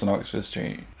face on Oxford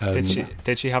Street.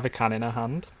 Did she have a can in her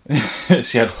hand?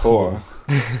 She had 4.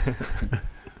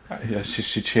 Yeah,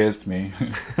 she cheersed me.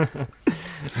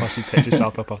 While she picked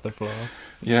herself up off the floor.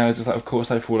 Yeah, it's just like, of course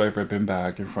I fall over a bin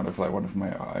bag in front of like one of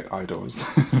my idols.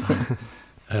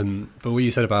 But what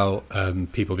you said about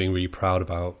people being really proud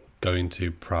about going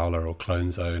to Prowler or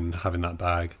Clone Zone, having that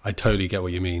bag, I totally get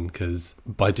what you mean, because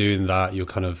by doing that you're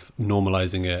kind of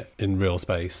normalizing it in real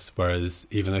space, whereas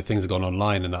even though things have gone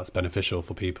online and that's beneficial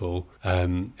for people,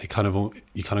 you're kind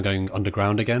of going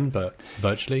underground again, but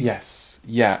virtually. Yes.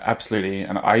 Yeah, absolutely.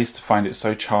 And I used to find it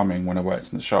so charming when I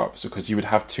worked in the shops, because you would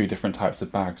have 2 different types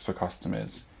of bags for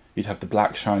customers. You'd have the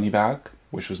black shiny bag,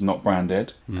 which was not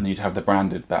branded, and you'd have the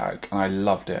branded bag. And I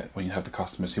loved it when you have the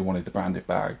customers who wanted the branded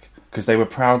bag, because they were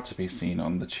proud to be seen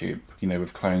on the tube, you know,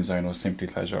 with Clone Zone or Simply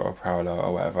Pleasure or Prowler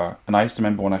or whatever. And I used to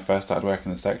remember when I first started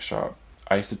working in the sex shop,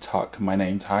 I used to tuck my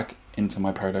name tag into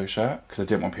my polo shirt because I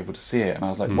didn't want people to see it. And I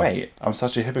was like, wait, I'm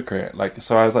such a hypocrite. Like,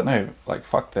 so I was like, no, like,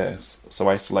 fuck this. So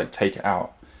I used to like take it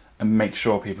out and make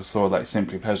sure people saw like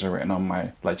Simply Pleasure written on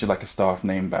my, like, just like a staff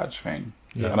name badge thing.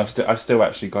 Yeah. And I've still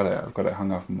actually got it. I've got it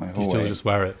hung up in my hallway. You still just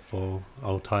wear it for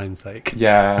old time's sake?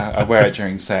 Yeah, I wear it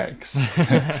during sex.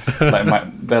 They're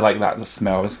like that, the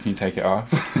smells. Can you take it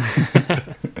off?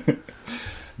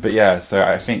 But yeah, so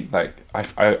I think like I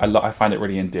find it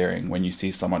really endearing when you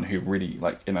see someone who really,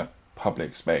 like, in a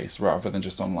public space rather than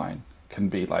just online, can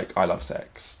be like, I love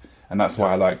sex. And that's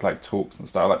why I like talks and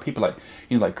stuff. I like people like,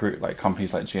 you know, like group, like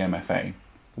companies like GMFA,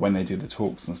 when they do the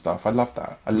talks and stuff. I love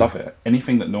that. I love it.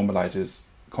 Anything that normalizes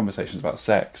conversations about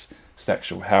sex,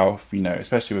 sexual health, you know,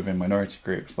 especially within minority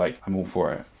groups, like, I'm all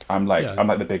for it. I'm like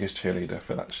the biggest cheerleader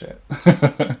for that shit.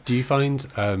 Do you find,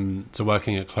 so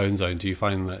working at Clone Zone, do you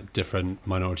find that different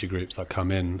minority groups that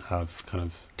come in have kind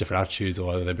of different attitudes,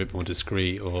 or are they a bit more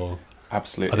discreet, or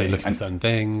absolutely are they looking for certain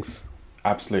things?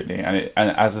 Absolutely, and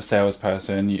as a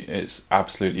salesperson, it's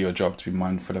absolutely your job to be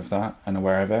mindful of that and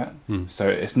aware of it. So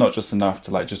it's not just enough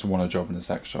to like just want a job in a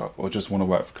sex shop or just want to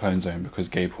work for Clone Zone because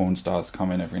gay porn stars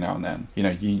come in every now and then. You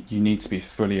know, you need to be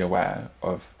fully aware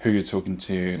of who you're talking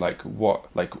to, like what,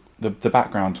 like the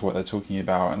background to what they're talking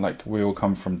about, and like we all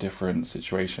come from different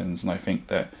situations, and I think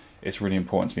that it's really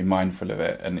important to be mindful of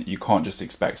it, and you can't just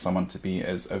expect someone to be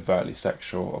as overtly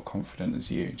sexual or confident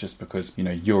as you just because, you know,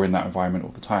 you're in that environment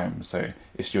all the time. So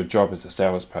it's your job as a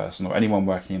salesperson or anyone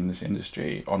working in this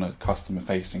industry on a customer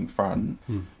facing front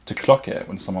to clock it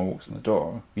when someone walks in the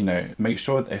door. You know, make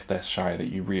sure that if they're shy that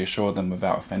you reassure them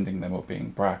without offending them or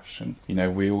being brash. And, you know,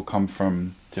 we all come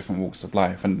from different walks of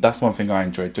life, and that's one thing I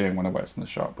enjoyed doing when I worked in the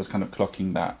shop, was kind of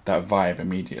clocking that vibe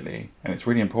immediately. And it's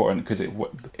really important because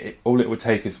all it would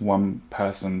take is one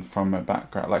person from a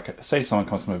background, like say someone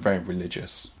comes from a very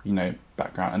religious, you know,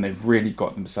 background, and they've really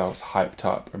got themselves hyped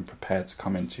up and prepared to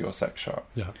come into your sex shop.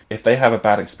 If they have a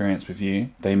bad experience with you,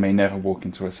 they may never walk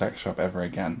into a sex shop ever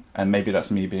again. And maybe that's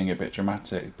me being a bit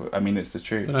dramatic, but I mean, it's the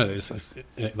truth. No,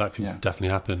 that could definitely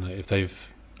happen. Like, if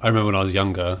I remember when I was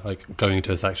younger, like going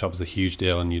into a sex shop was a huge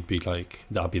deal, and you'd be like,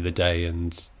 that'd be the day,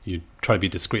 and you'd try to be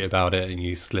discreet about it, and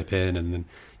you slip in and then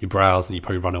you browse and you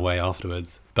probably run away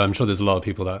afterwards. But I'm sure there's a lot of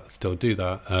people that still do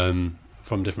that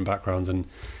from different backgrounds, and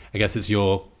I guess it's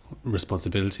your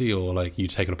responsibility, or like you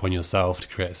take it upon yourself to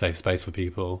create a safe space for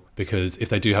people, because if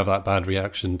they do have that bad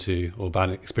reaction to or bad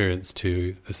experience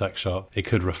to a sex shop, it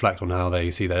could reflect on how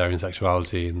they see their own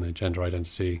sexuality and their gender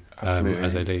identity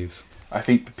as they leave. I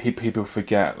think people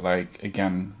forget, like,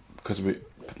 again, because we,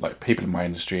 like, people in my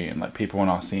industry and like people on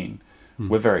our scene,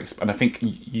 we're very, and I think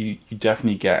you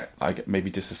definitely get like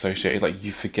maybe disassociated, like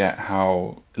you forget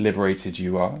how liberated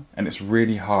you are, and it's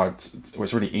really hard, or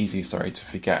it's really easy, to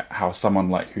forget how someone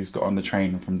like who's got on the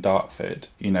train from Dartford,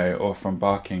 you know, or from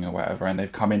Barking or whatever, and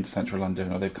they've come into central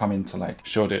London, or they've come into like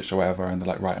Shoreditch or whatever, and they're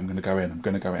like, right, I'm going to go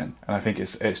in, and I think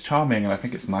it's charming, and I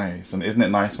think it's nice. And isn't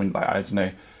it nice when, like, I don't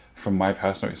know, from my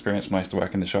personal experience when I used to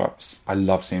work in the shops, I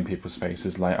love seeing people's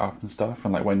faces light up and stuff.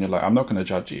 And like when you're like, I'm not going to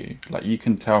judge you. Like you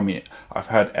can tell me, I've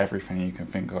heard everything you can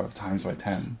think of times by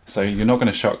 10. So you're not going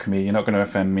to shock me. You're not going to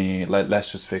offend me. Like,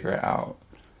 let's just figure it out.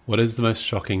 What is the most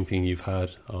shocking thing you've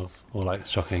heard of, or like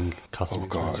shocking customer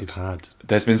experience you've had?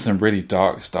 There's been some really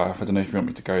dark stuff. I don't know if you want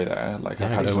me to go there. Like,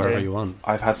 yeah, I've had wherever you want.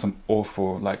 I've had some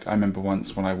awful. Like, I remember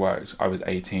once when I worked, I was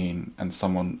 18, and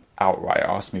someone outright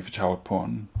asked me for child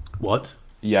porn. What?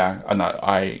 Yeah,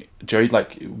 and Joey,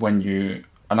 like when you,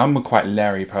 and I'm a quite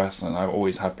leery person. And I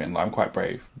always have been. Like, I'm quite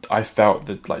brave. I felt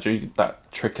that, like, Joey,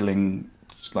 that trickling,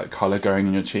 like, colour going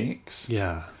in your cheeks.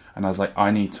 Yeah. And I was like,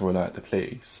 I need to alert the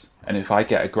police. And if I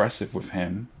get aggressive with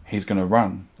him, he's going to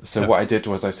run. So what I did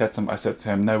was I said to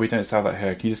him, no, we don't sell that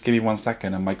here. Can you just give me 1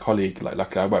 second? And my colleague, like,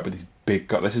 luckily I worked with these big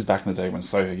guys. This is back in the day when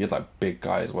Soho, you had like big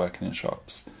guys working in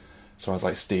shops. So I was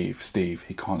like, Steve,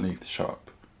 he can't leave the shop.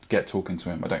 Get talking to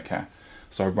him. I don't care.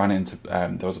 So I ran into,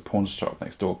 there was a pawn shop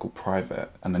next door called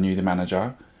Private, and I knew the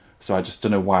manager. So I just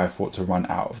don't know why I thought to run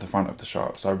out of the front of the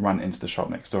shop. So I ran into the shop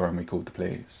next door and we called the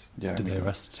police. Yeah. Did they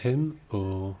arrest him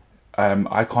or?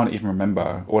 I can't even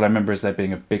remember. All I remember is there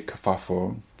being a big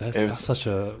kerfuffle. That's such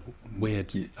a weird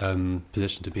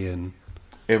position to be in.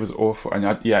 It was awful.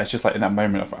 And it's just like in that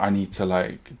moment of I need to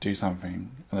like do something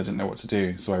and I didn't know what to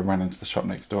do. So I ran into the shop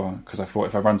next door because I thought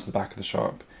if I run to the back of the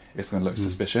shop, it's going to look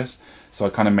suspicious. So I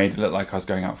kind of made it look like I was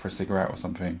going out for a cigarette or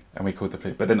something, and we called the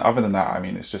police. But then other than that, I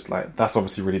mean, it's just like, that's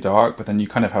obviously really dark, but then you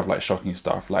kind of have like shocking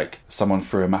stuff. Like someone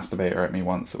threw a masturbator at me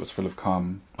once that was full of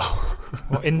cum.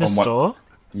 What, in the store?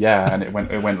 Yeah, and it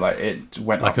went like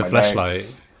up a my flashlight.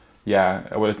 Legs. Yeah,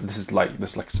 this is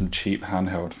like some cheap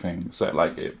handheld thing. So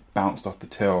like it bounced off the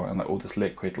till and like all this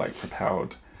liquid like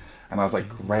propelled, and I was like,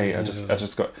 great. I just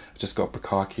got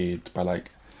bukkakied by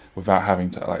like, without having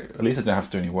to like, at least I didn't have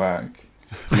to do any work.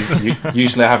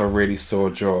 Usually I have a really sore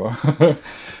jaw.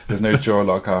 There's no jaw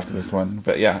lock after this one,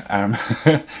 but yeah.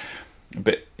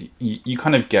 But you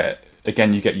kind of get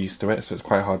used to it, so it's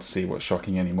quite hard to see what's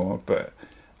shocking anymore. But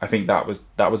I think that was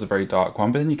a very dark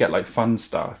one. But then you get like fun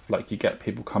stuff, like you get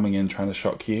people coming in trying to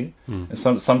shock you, and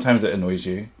sometimes it annoys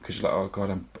you because you're like, oh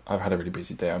god, I've had a really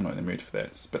busy day, I'm not in the mood for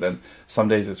this. But then some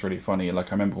days it's really funny. Like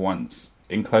I remember once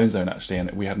in Clone Zone actually, and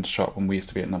we had a shop when we used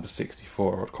to be at number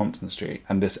 64 at Compton Street,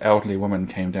 and this elderly woman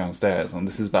came downstairs, and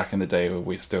this is back in the day where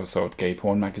we still sold gay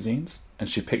porn magazines, and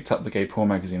she picked up the gay porn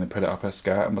magazine and put it up her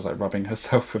skirt and was like rubbing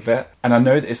herself with it. And I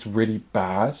know that it's really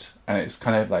bad and it's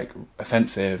kind of like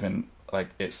offensive and like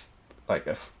it's like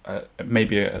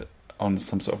maybe on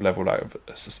some sort of level like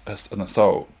an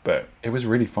assault, but it was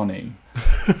really funny.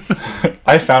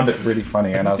 I found it really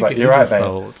funny, and I was like, "You're right, babe."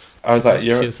 I was like,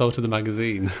 "She assaulted the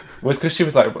magazine." Well, it's because she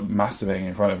was like masturbating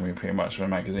in front of me, pretty much, with a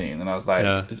magazine, and I was like,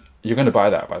 "You're going to buy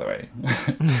that, by the way."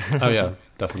 Oh yeah,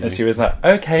 definitely. And she was like,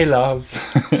 "Okay, love."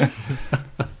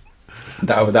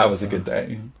 That was a good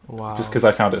day. Wow. Just because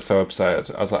I found it so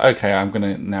absurd, I was like, okay, I'm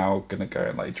gonna go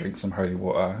and like drink some holy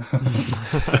water.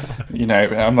 You know,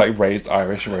 I'm like raised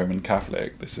Irish Roman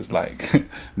Catholic. This is like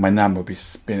my nan will be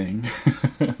spinning.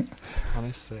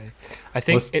 Honestly, I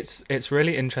think it's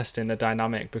really interesting, the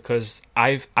dynamic, because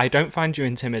I don't find you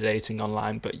intimidating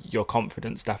online, but your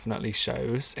confidence definitely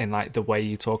shows in like the way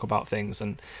you talk about things,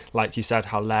 and like you said,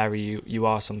 how leery you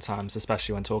are sometimes,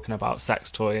 especially when talking about sex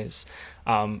toys.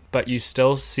 But you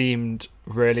still seemed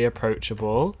really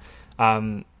approachable.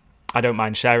 I don't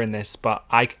mind sharing this, but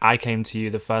I came to you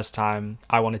the first time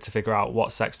I wanted to figure out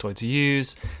what sex toy to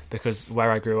use, because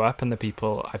where I grew up and the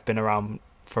people I've been around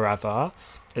forever,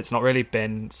 it's not really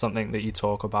been something that you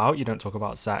talk about. You don't talk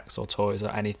about sex or toys or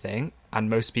anything. And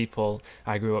most people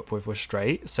I grew up with were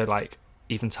straight. So like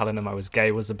even telling them I was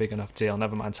gay was a big enough deal.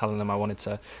 Never mind telling them I wanted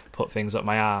to put things up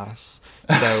my ass.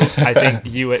 So I think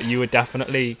you were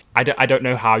definitely, I don't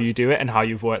know how you do it and how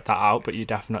you've worked that out, but you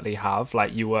definitely have.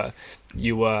 Like you were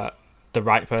the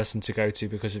right person to go to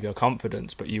because of your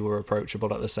confidence, but you were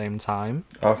approachable at the same time.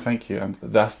 Oh, thank you.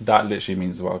 That literally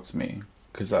means the world to me,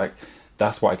 because like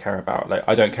that's what I care about. Like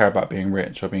I don't care about being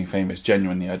rich or being famous.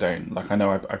 Genuinely, I don't. Like I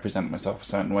know I present myself a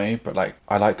certain way, but like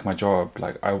I like my job.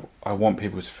 Like I want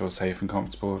people to feel safe and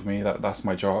comfortable with me. That's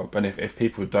my job. And if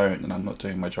people don't, then I'm not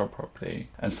doing my job properly.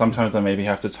 And sometimes I maybe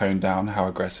have to tone down how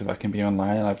aggressive I can be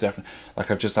online. And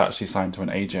I've just actually signed to an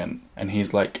agent, and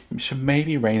he's like, you should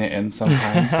maybe rein it in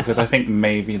sometimes, because I think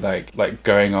maybe like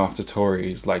going after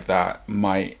Tories like that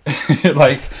might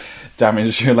like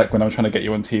damage you, like when I'm trying to get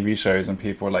you on TV shows and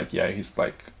people are like, yeah, he's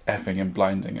like effing and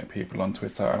blinding at people on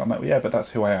Twitter, and I'm like, well, yeah, but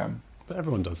that's who I am. But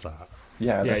everyone does that.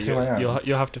 Yeah, that's who I am.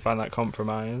 You'll have to find that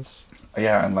compromise.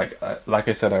 Yeah, and like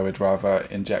I said, I would rather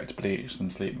inject bleach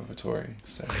than sleep with a Tory.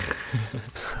 So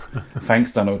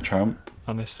thanks, Donald Trump.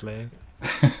 honestly.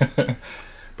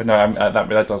 But no,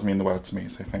 that does mean the world to me,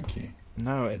 so thank you.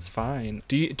 No, it's fine.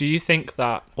 Do you think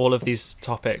that all of these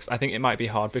topics, I think it might be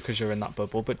hard because you're in that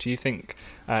bubble, but do you think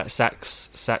sex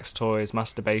toys,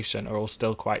 masturbation are all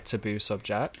still quite taboo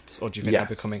subjects, or do you think they're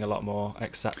becoming a lot more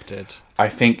accepted? I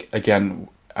think, again,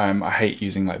 I hate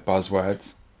using like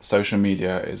buzzwords. Social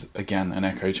media is, again, an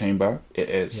echo chamber. It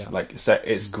is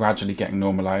it's gradually getting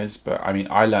normalized, but I mean,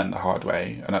 I learned the hard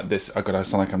way, and I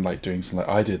sound like I'm like doing something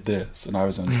like, I did this and I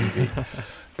was on TV.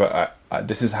 But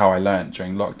this is how I learned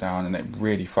during lockdown, and it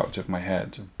really fucked with my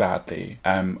head badly.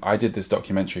 I did this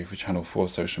documentary for Channel 4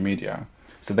 social media.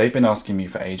 So they've been asking me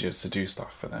for ages to do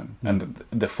stuff for them. And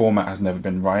the format has never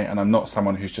been right. And I'm not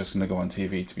someone who's just going to go on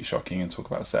TV to be shocking and talk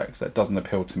about sex. That doesn't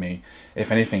appeal to me.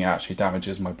 If anything, it actually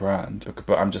damages my brand.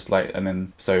 But I'm just like, and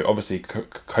then, so obviously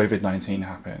COVID-19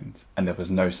 happened and there was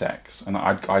no sex. And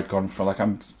I'd gone for, like,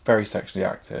 I'm very sexually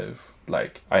active.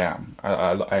 Like, I am.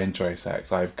 I enjoy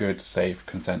sex. I have good, safe,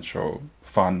 consensual,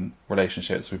 fun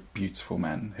relationships with beautiful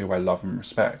men who I love and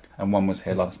respect. And one was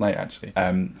here last night, actually,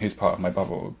 who's part of my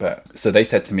bubble. But so they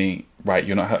said to me, right,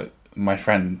 you're not my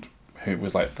friend who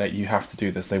was like, that you have to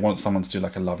do this. They want someone to do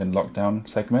like a love in lockdown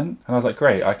segment. And I was like,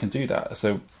 great, I can do that.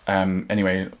 So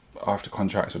anyway, after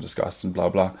contracts were discussed and blah,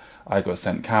 blah, I got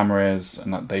sent cameras,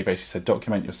 and they basically said,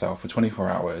 document yourself for 24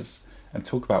 hours and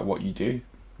talk about what you do,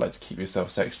 like to keep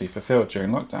yourself sexually fulfilled during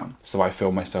lockdown. So I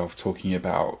feel myself talking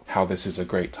about how this is a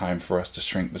great time for us to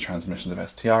shrink the transmission of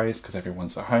STIs because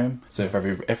everyone's at home. So if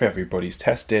everybody's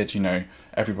tested,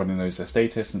 everybody knows their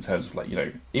status in terms of like,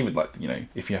 even like,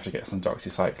 if you have to get some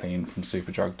doxycycline from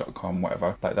superdrug.com,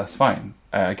 whatever, like that's fine.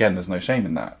 Again, there's no shame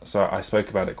in that. So I spoke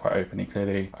about it quite openly,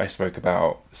 clearly. I spoke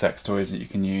about sex toys that you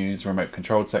can use, remote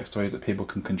controlled sex toys that people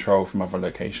can control from other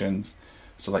locations.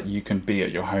 So, like, you can be at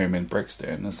your home in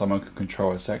Brixton and someone can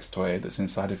control a sex toy that's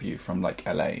inside of you from, like,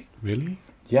 LA. Really?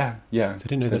 Yeah. I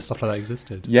didn't know that stuff like that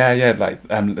existed. Yeah. Like,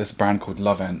 there's a brand called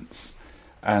Lovents.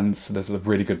 And so there's a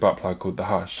really good butt plug called The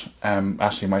Hush.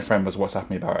 Actually, my friend was WhatsApping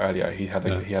me about it earlier. He's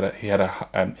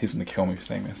going to kill me for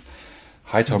saying this.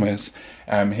 Hi, Thomas.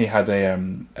 He had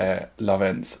a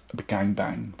Lovent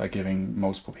gangbang by giving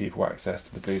multiple people access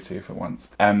to the Bluetooth at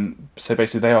once. So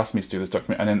basically, they asked me to do this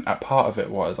document, and then a part of it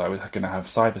was I was going to have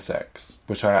cyber sex,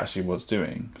 which I actually was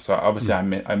doing. So obviously,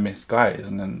 I missed guys,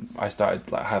 and then I started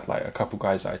had a couple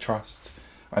guys that I trust.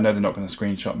 I know they're not going to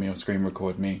screenshot me or screen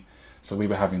record me. So we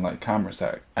were having like camera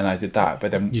sex, and I did that.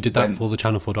 But then you did that for the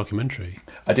Channel 4 documentary.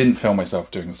 I didn't film myself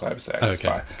doing the cyber sex.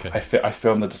 Okay. I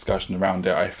filmed the discussion around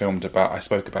it. I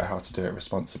spoke about how to do it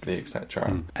responsibly,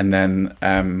 etc. And then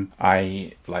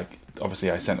I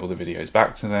sent all the videos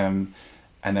back to them.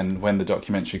 And then when the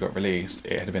documentary got released,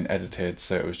 it had been edited,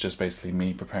 so it was just basically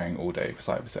me preparing all day for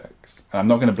cyber sex. And I'm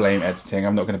not going to blame editing.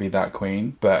 I'm not going to be that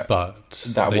queen, but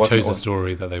they chose a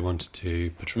story that they wanted to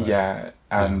portray. Yeah,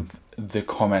 and the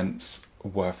comments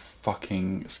were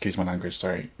fucking, excuse my language,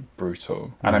 sorry,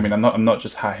 brutal. And I mean, I'm not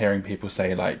just hearing people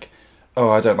say like,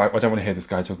 oh, I don't want to hear this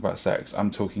guy talk about sex.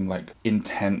 I'm talking like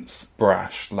intense,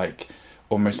 brash, like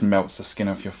almost melts the skin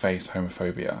off your face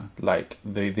homophobia. Like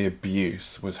the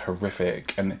abuse was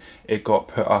horrific, and it got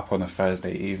put up on a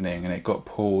Thursday evening and it got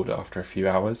pulled after a few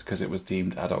hours because it was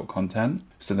deemed adult content.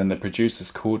 So then the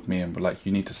producers called me and were like,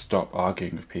 you need to stop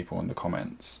arguing with people in the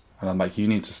comments. And I'm like, you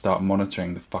need to start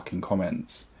monitoring the fucking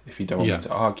comments if you don't want me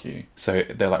to argue. So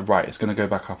they're like, right, it's going to go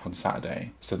back up on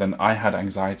Saturday. So then I had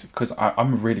anxiety because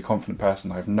I'm a really confident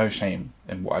person. I have no shame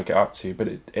in what I get up to, but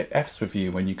it F's with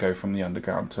you when you go from the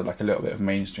underground to like a little bit of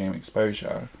mainstream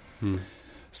exposure.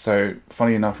 So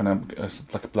funny enough, and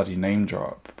it's like a bloody name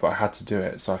drop, but I had to do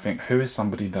it. So I think, who is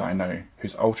somebody that I know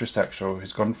who's ultra sexual,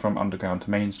 who's gone from underground to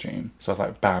mainstream? So I was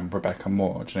like, bam, Rebecca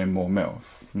Moore. Do you know Moore MILF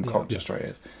from Culture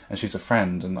Stories? And she's a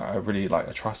friend, and I really I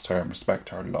trust her and respect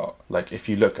her a lot. Like, if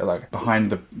you look at like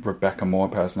behind the Rebecca Moore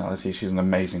personality, she's an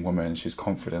amazing woman. She's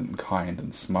confident and kind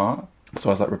and smart. So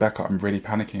I was like, Rebecca, I'm really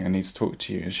panicking. I need to talk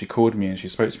to you. And she called me and she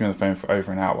spoke to me on the phone for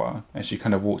over an hour. And she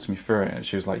kind of walked me through it. And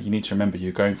she was like, you need to remember,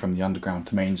 you're going from the underground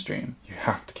to mainstream. You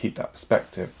have to keep that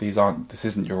perspective. This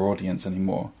isn't your audience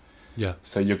anymore. Yeah.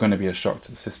 So you're going to be a shock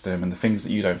to the system. And the things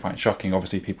that you don't find shocking,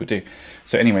 obviously people do.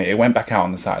 So anyway, it went back out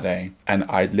on the Saturday. And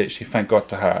I literally, thank God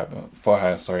for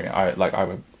her,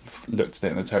 I looked at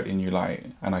it in a totally new light,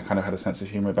 and I kind of had a sense of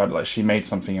humour about it. Like, she made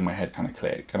something in my head kind of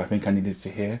click, and I think I needed to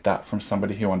hear that from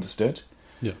somebody who understood.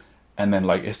 Yeah. And then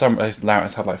it's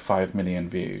had like 5 million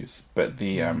views, but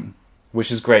the which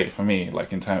is great for me.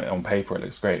 Like, on paper it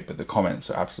looks great, but the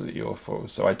comments are absolutely awful.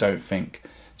 So I don't think,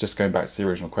 just going back to the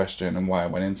original question and why I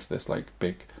went into this like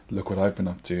big look what I've been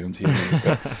up to on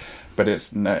TV. But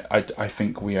it's no, I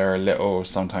think we are a little,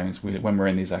 sometimes when we're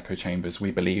in these echo chambers,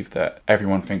 we believe that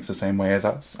everyone thinks the same way as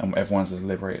us and everyone's as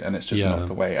liberate, and it's just not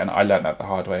the way. And I learned that the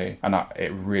hard way, and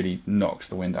it really knocked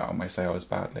the wind out of my sails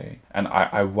badly. And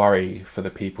I worry for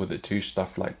the people that do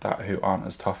stuff like that who aren't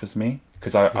as tough as me,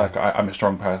 because I'm a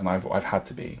strong person. I've had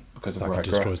to be because of that where I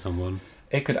could grew up. destroy someone.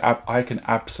 I can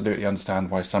absolutely understand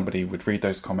why somebody would read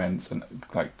those comments and,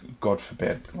 like, God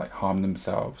forbid, like, harm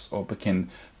themselves or begin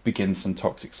some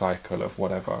toxic cycle of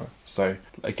whatever. So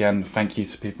again, thank you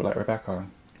to people like Rebecca,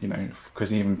 you know,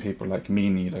 because even people like me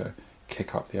need a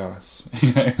kick up the arse.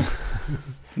 You know?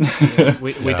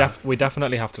 We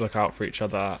definitely have to look out for each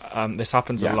other. This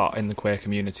happens a lot in the queer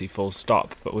community, full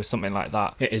stop. But with something like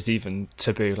that, it is even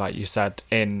taboo, like you said,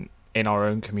 in our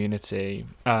own community.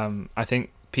 I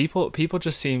think people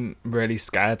just seem really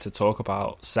scared to talk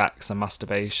about sex and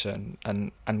masturbation,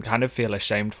 and kind of feel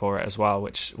ashamed for it as well,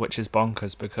 which is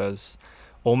bonkers, because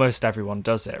almost everyone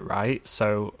does it, right?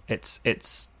 So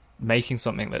it's making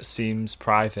something that seems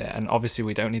private, and obviously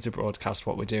we don't need to broadcast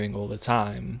what we're doing all the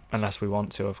time unless we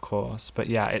want to, of course. But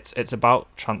yeah, it's about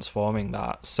transforming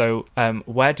that. So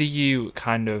where do you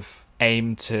kind of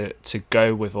aim to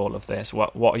go with all of this?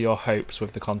 What are your hopes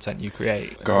with the content you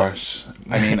create? Gosh,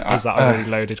 I mean, is that a really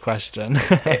loaded question?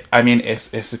 it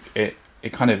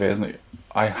kind of is, isn't it?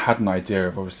 I had an idea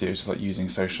of, obviously, it was just like using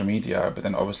social media, but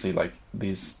then obviously like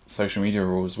these social media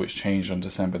rules, which changed on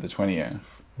December the 20th,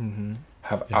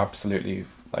 have absolutely,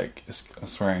 like,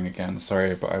 swearing again,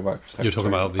 sorry, but I work for sex You're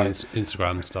talking toys. about the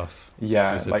Instagram stuff.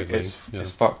 Yeah, like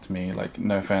it's fucked me. Like,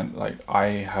 no offense, like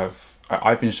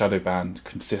I've been shadow banned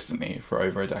consistently for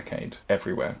over a decade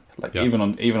everywhere. Like even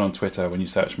on Twitter, when you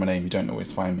search my name, you don't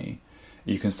always find me.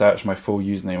 You can search my full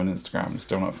username on Instagram and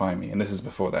still not find me. And this is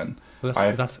before then. Well,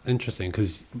 that's interesting,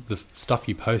 because the stuff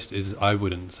you post is, I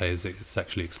wouldn't say, is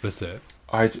sexually explicit.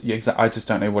 I just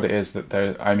don't know what it is that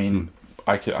there. I mean,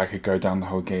 I could go down the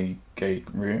whole gay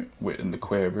route and the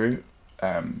queer route,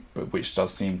 but which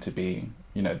does seem to be,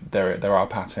 you know, there are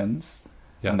patterns.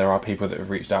 Yeah. And there are people that have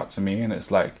reached out to me, and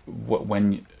it's like,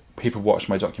 when people watch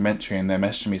my documentary and they're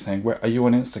messaging me saying, "Where are you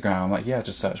on Instagram?" I'm like, "Yeah,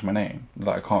 just search my name.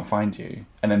 Like, I can't find you."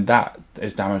 And then that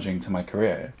is damaging to my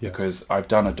career, because I've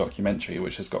done a documentary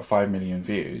which has got 5 million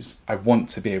views. I want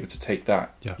to be able to take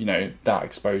that, you know, that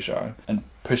exposure and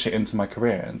push it into my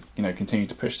career, and, you know, continue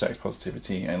to push sex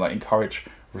positivity and, like, encourage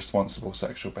responsible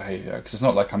sexual behaviour, because it's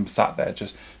not like I'm sat there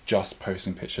just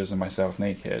posting pictures of myself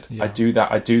naked. I do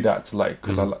that to, like,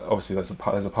 because obviously there's a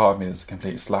part of me that's a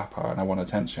complete slapper and I want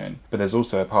attention, but there's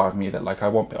also a part of me that, like, I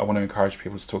want to encourage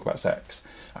people to talk about sex,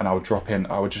 and I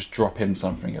would just drop in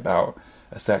something about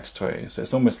a sex toy. So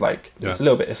it's almost like it's a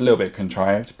little bit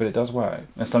contrived, but it does work.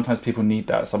 And sometimes people need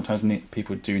that. Sometimes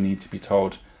people do need to be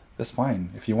told, that's fine,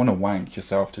 if you want to wank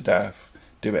yourself to death,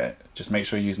 do it, just make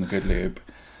sure you're using a good lube.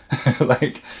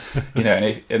 Like, you know,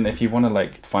 and if you want to,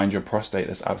 like, find your prostate,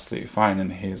 that's absolutely fine,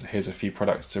 and here's a few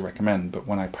products to recommend. But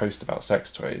when I post about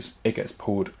sex toys, it gets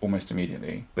pulled almost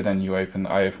immediately. But then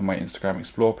I open my Instagram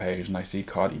Explore page and I see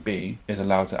Cardi B is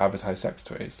allowed to advertise sex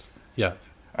toys. Yeah.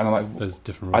 And I'm like, there's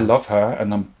different rules. I love her,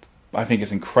 and I think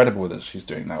it's incredible that she's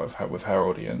doing that with her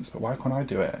audience, but why can't I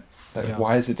do it? Like,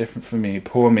 why is it different for me?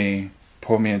 Pour me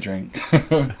a drink.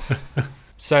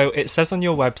 So it says on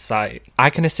your website,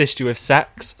 I can assist you with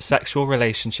sex, sexual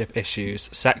relationship issues,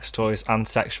 sex toys, and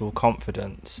sexual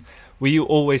confidence. Were you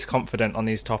always confident on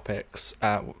these topics,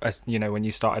 as, you know, when you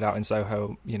started out in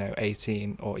Soho, you know,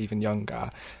 18 or even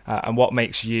younger? And what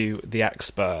makes you the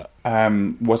expert?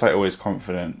 Was I always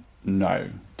confident? No,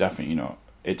 definitely not.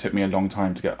 It took me a long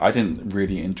time to get... I didn't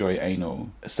really enjoy anal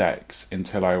sex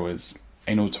until I was...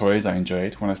 Anal toys I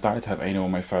enjoyed. When I started to have anal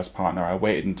with my first partner, I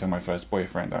waited until my first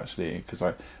boyfriend, actually, because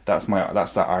that's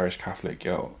that Irish Catholic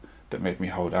guilt that made me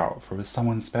hold out for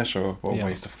someone special. What a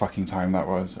waste of fucking time that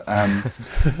was. And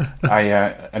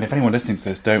if anyone listening to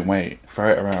this, don't wait.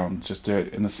 Throw it around. Just do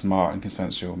it in a smart and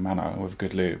consensual manner with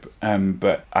good lube.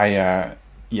 But I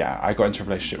got into a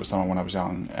relationship with someone when I was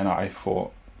young, and I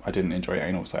thought I didn't enjoy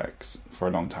anal sex for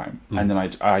a long time. And then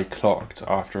I clocked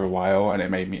after a while, and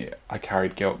I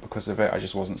carried guilt because of it. I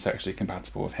just wasn't sexually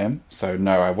compatible with him. So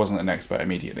no, I wasn't an expert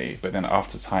immediately. But then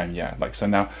after time, so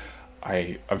now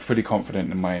I'm fully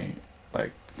confident in my,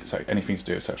 like, so anything to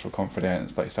do with sexual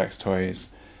confidence, like sex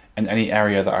toys, and any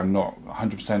area that I'm not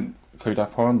 100% clued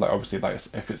up on. Like, obviously, like,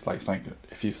 if it's like something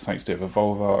to do with a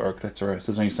vulva or a clitoris,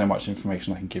 there's only so much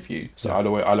information I can give you. So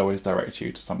I'll always direct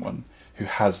you to someone who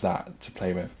has that to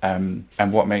play with. And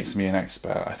what makes me an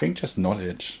expert? I think just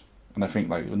knowledge. And I think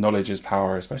like knowledge is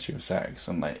power, especially with sex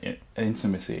and like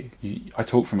intimacy. I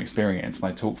talk from experience,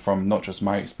 and I talk from not just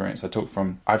my experience.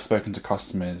 I've spoken to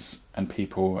customers and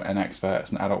people and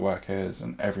experts and adult workers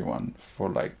and everyone for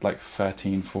like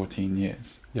 13, 14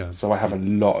 years. Yeah. So I have a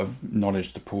lot of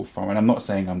knowledge to pull from, and I'm not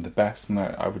saying I'm the best, and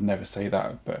I would never say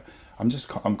that, but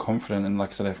I'm confident. And like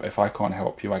I said, if I can't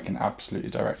help you, I can absolutely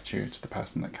direct you to the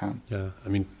person that can. Yeah. I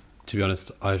mean, to be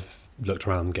honest, I've looked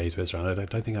around Gaze Biz around. I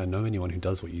don't think I know anyone who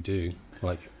does what you do,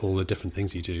 like all the different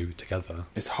things you do together.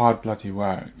 It's hard bloody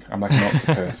work. I'm like an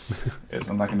octopus.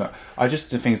 I just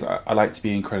do things that I like to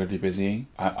be incredibly busy.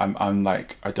 I'm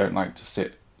like, I don't like to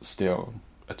sit still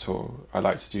at all. I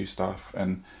like to do stuff,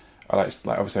 and I like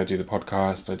obviously I do the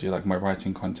podcast. I do like my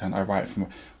writing content.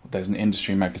 There's an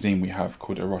industry magazine we have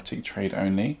called Erotic Trade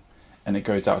Only, and it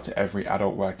goes out to every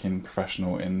adult working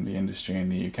professional in the industry in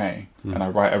the UK. And I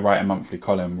write a monthly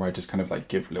column where I just kind of like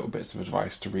give little bits of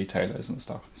advice to retailers and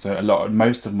stuff. So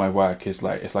most of my work is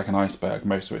like, it's like an iceberg.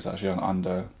 Most of it's actually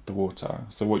under the water.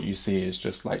 So what you see is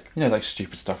just like, you know, like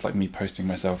stupid stuff like me posting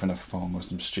myself in a thong or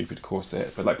some stupid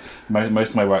corset. But like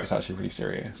most of my work is actually really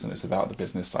serious, and it's about the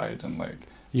business side. And like,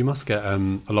 you must get a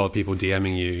lot of people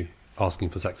DMing you asking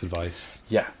for sex advice.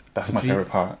 Yeah. That's my favourite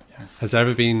part. Yeah. Has there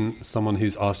ever been someone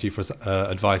who's asked you for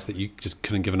advice that you just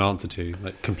couldn't give an answer to,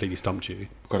 like completely stumped you?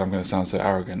 God, I'm going to sound so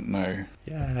arrogant. No.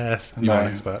 Yes, you're an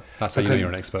expert. That's how you know you're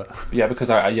an expert. Yeah, because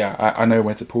I know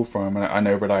where to pull from, and I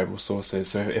know reliable sources.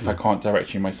 So if I can't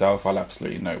direct you myself, I'll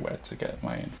absolutely know where to get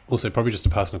my info. Also, probably just a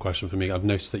personal question for me. I've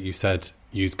noticed that you said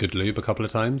use good lube a couple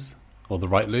of times, or the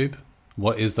right lube.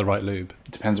 What is the right lube?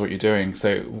 It depends what you're doing.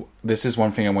 So this is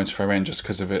one thing I want to throw in just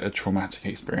because of a traumatic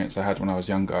experience I had when I was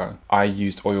younger. I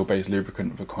used oil-based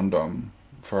lubricant with a condom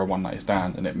for a one-night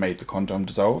stand, and it made the condom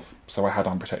dissolve. So I had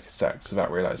unprotected sex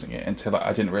without realising it.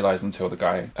 I didn't realise until the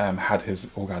guy had his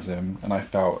orgasm, and I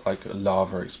felt like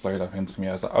lava explode up into me.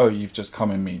 I was like, oh, you've just come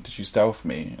in me. Did you stealth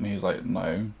me? And he was like,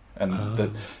 no.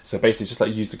 And so basically just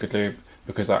like use a good lube.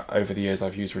 Because over the years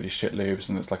I've used really shit lubes,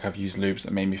 and it's like I've used lubes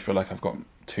that made me feel like I've got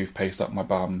toothpaste up my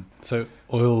bum. So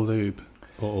oil lube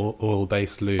or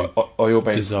oil-based lube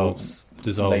oil-based dissolves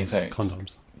latex.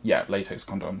 Condoms. Yeah, latex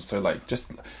condoms. So like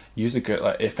just use a good,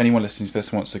 like if anyone listening to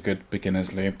this wants a good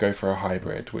beginner's lube, go for a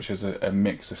hybrid, which is a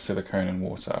mix of silicone and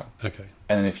water. Okay.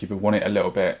 And then if you want it a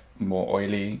little bit more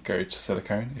oily, go to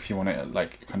silicone. If you want it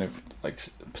like kind of like,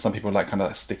 some people like kind of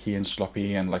like sticky and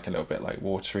sloppy and like a little bit like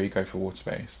watery, go for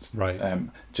water-based. Right.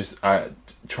 Just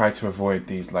try to avoid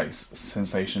these like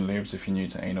sensation lubes if you're new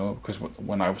to anal, because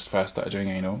when I was first started doing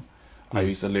anal, I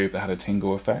used a lube that had a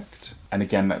tingle effect. And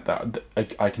again, that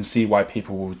I can see why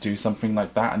people will do something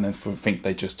like that and then think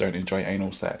they just don't enjoy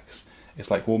anal sex. It's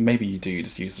like, well, maybe you do, you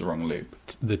just use the wrong lube.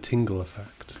 The tingle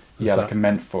effect. Like a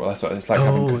menthol. That's what it's like.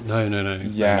 Oh, having... no.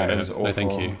 Yeah, no, it was awful. No,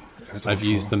 thank you. I've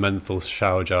used the menthol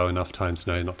shower gel enough times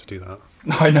to know not to do that.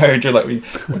 I know. You're like,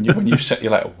 when you shut,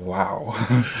 you're like, wow.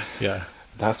 Yeah.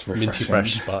 That's refreshing. Minty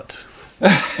fresh, but...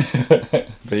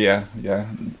 But yeah.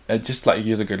 Just like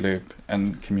use a good lube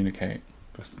and communicate.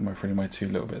 That's pretty my two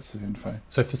little bits of info.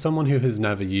 So for someone who has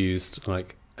never used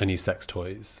like any sex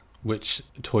toys, which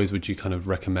toys would you kind of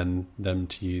recommend them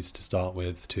to use to start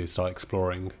with, to start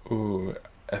exploring? Ooh,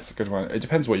 that's a good one. It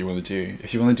depends what you want to do.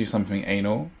 If you want to do something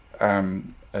anal,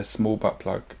 a small butt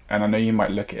plug. And I know you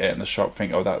might look at it in the shop,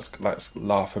 think, oh, that's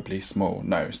laughably small.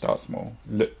 No, start small.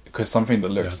 Because something that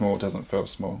looks small doesn't feel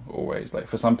small always. Like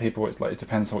for some people, it's like, it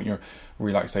depends on what your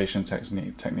relaxation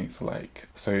techniques are like.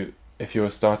 So if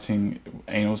you're starting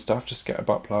anal stuff, just get a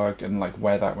butt plug and like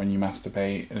wear that when you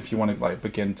masturbate. And if you want to like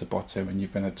begin to bottom and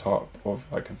you've been a top or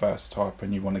like a verse top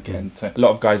and you want to get into, a lot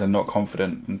of guys are not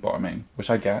confident in bottoming, which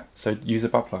I get. So use a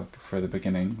butt plug for the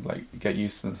beginning, like get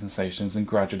used to the sensations and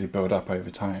gradually build up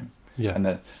over time. Yeah.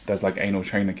 And there's like anal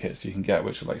trainer kits you can get,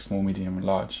 which are like small, medium and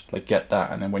large. Like get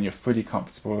that, and then when you're fully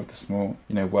comfortable with the small,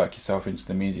 work yourself into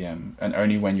the medium. And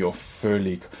only when you're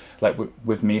fully, like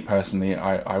with me personally,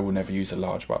 I will never use a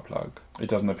large butt plug. It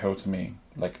doesn't appeal to me.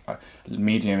 Like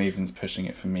medium even's pushing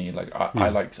it for me. Like I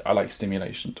like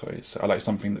stimulation toys. So I like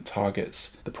something that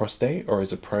targets the prostate or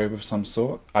is a probe of some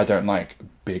sort. I don't like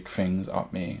big things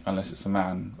up me unless it's a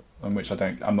man, in which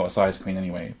I'm not a size queen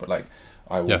anyway. But like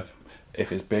I will. Yeah.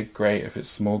 If it's big, great. If it's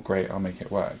small, great. I'll make it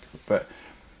work. But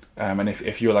and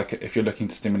if you're looking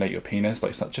to stimulate your penis,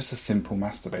 like just a simple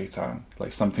masturbator,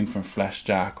 like something from Flesh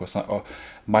Jack or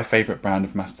my favorite brand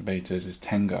of masturbators is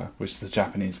Tenga, which is the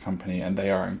Japanese company, and they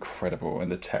are incredible.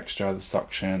 And the texture, the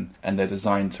suction, and they're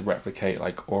designed to replicate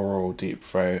like oral, deep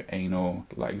throat, anal,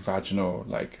 like vaginal,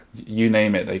 like you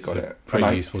name it, they got it.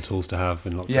 Pretty useful tools to have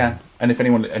in lockdown. Yeah, and if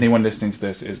anyone listening to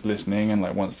this is listening and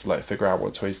like wants to like figure out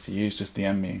what toys to use, just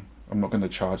DM me. I'm not going to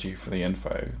charge you for the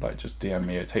info. Like, just DM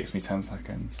me. It takes me 10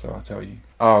 seconds, so I'll tell you.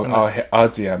 I'll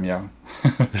DM you.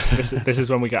 This is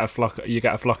when we get a flock. You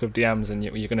get a flock of DMs, and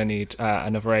you're going to need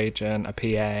another agent, a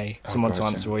PA, someone to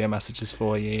answer all your messages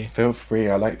for you. Feel free.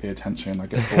 I like the attention. I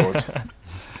get bored.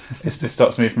 It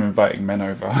stops me from inviting men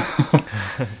over.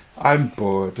 I'm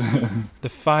bored. The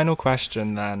final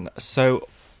question then. So,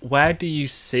 where do you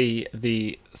see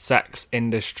the sex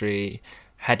industry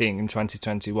heading in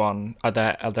 2021? Are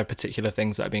there particular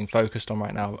things that are being focused on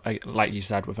right now? Like you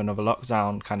said, with another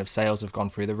lockdown, kind of sales have gone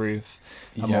through the roof,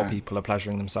 and more people are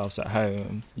pleasuring themselves at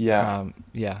home.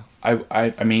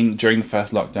 I mean, during the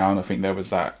first lockdown, I think there was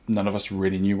that none of us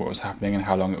really knew what was happening and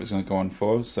how long it was going to go on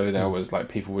for. So there was like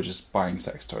people were just buying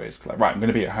sex toys. Like, right, I'm going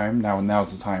to be at home now.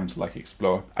 Now's the time to like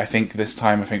explore. I think this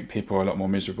time, people are a lot more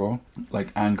miserable, like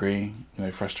angry,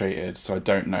 frustrated. So I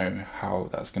don't know how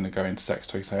that's going to go into sex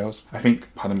toy sales. I think,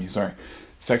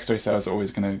 sex toy sales are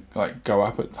always going to like go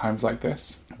up at times like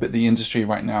this. But the industry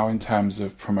right now, in terms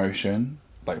of promotion,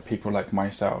 like people like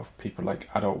myself, people like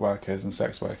adult workers and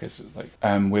sex workers, like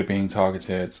we're being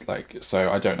targeted. Like,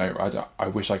 so I don't know. I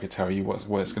wish I could tell you what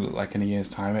it's going to look like in a year's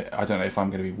time. I don't know if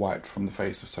I'm going to be wiped from the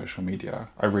face of social media.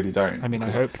 I really don't. I mean, I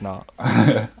hope not.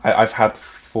 I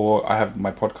have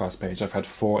my podcast page. I've had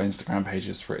 4 Instagram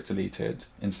pages for it deleted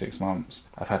in 6 months.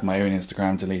 I've had my own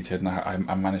Instagram deleted, and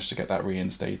I managed to get that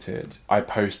reinstated. I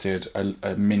posted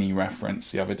a mini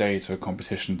reference the other day to a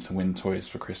competition to win toys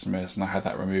for Christmas, and I had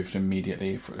that removed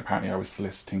immediately. Apparently I was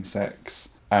soliciting sex.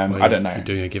 I don't know. You're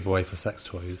doing a giveaway for sex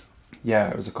toys. Yeah,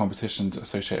 it was a competition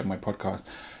associated with my podcast.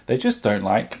 They just don't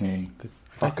like me.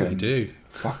 Fuck them. They do.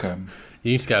 Fuck them.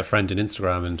 You need to get a friend in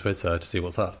Instagram and Twitter to see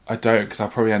what's up. I don't, because I'll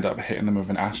probably end up hitting them with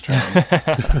an ashtray.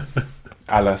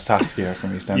 A la Saskia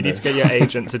from EastEnders. You need to get your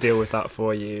agent to deal with that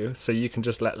for you, so you can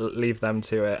just leave them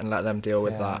to it and let them deal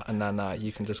with that, and then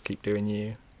you can just keep doing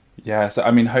you. Yeah, so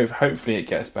I mean, hopefully it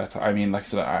gets better. I mean, like I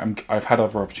said, I've had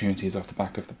other opportunities off the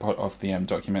back of the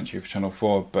documentary for Channel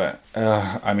 4, but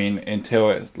I mean, until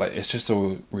it's just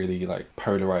all really like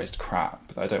polarized crap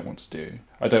that I don't want to do.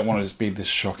 I don't want to just be this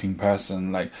shocking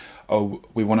person, like, oh,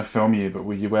 we want to film you, but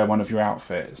will you wear one of your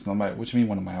outfits? And I'm like, what do you mean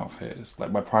one of my outfits?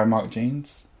 Like my Primark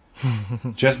jeans?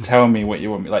 Just tell me what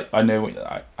you want me. Like, I know.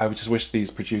 I would just wish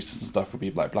these producers and stuff would be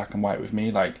like black and white with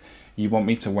me. Like, you want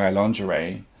me to wear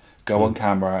lingerie, go on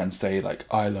camera and say like,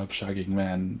 I love shagging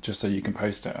men, just so you can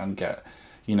post it and get,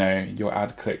 your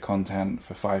ad click content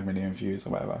for 5 million views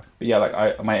or whatever. But yeah,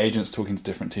 like my agent's talking to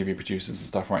different TV producers and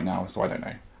stuff right now, so I don't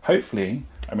know. Hopefully,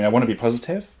 I mean, I want to be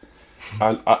positive.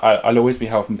 I'll always be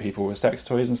helping people with sex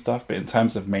toys and stuff, but in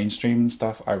terms of mainstream and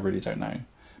stuff, I really don't know,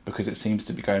 because it seems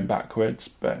to be going backwards,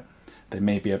 but there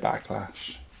may be a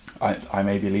backlash. I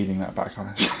may be leading that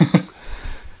backlash.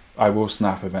 I will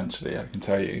snap eventually, I can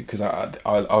tell you, because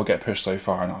I'll get pushed so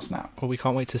far and I'll snap. Well, we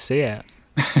can't wait to see it.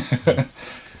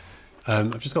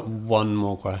 I've just got one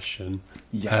more question.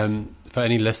 Yes. For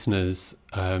any listeners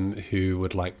who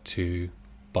would like to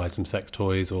buy some sex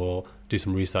toys or do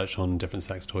some research on different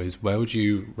sex toys, where would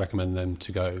you recommend them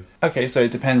to go? Okay, so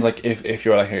it depends. Like if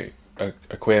you're like a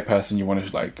queer person, you want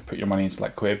to like put your money into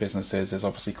like queer businesses. There's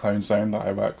obviously Clone Zone that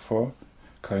I work for,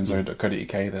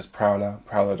 clonezone.co.uk. There's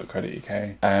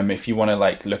prowler.co.uk. If you want to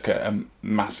like look at a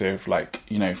massive like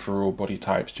for all body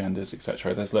types, genders,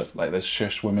 etc. There's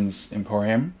Shush Women's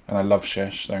Emporium, and I love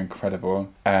Shush. They're incredible.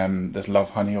 There's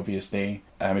Love Honey, obviously.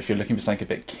 If you're looking for something a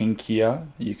bit kinkier,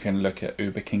 you can look at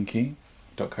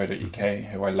uberkinky.co.uk,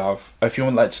 who I love. If you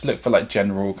want just look for like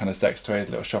general kind of sex toys,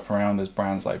 little shop around, there's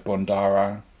brands like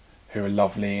Bondara, who are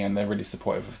lovely, and they're really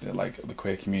supportive of the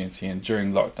queer community. And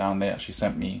during lockdown, they actually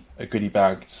sent me a goodie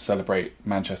bag to celebrate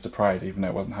Manchester Pride, even though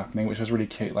it wasn't happening, which was really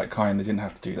cute, kind. They didn't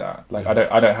have to do that. I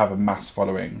don't have a mass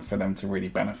following for them to really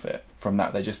benefit from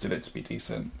that. They just did it to be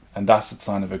decent, and that's a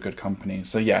sign of a good company.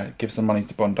 So yeah, give some money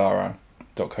to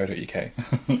Bondara.co.uk.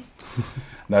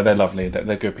 No, they're lovely.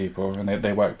 They're good people, and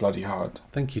they work bloody hard.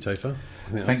 Thank you, Topher.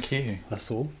 Thank you. That's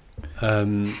all.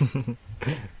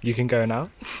 You can go now.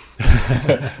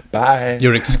 Bye.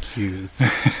 You're excused.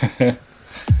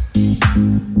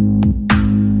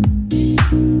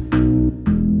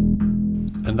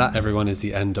 And that, everyone, is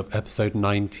the end of episode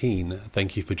 19.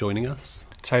 Thank you for joining us.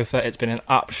 Topher, it's been an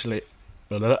absolute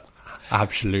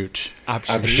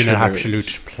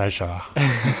pleasure.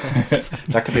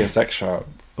 That could be a sex shop.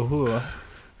 Ooh.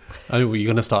 Oh, you're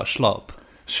going to start Schlop?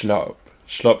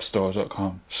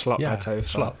 Schlopstore.com. Schlop by Topher.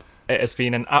 Schlop. It has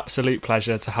been an absolute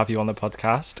pleasure to have you on the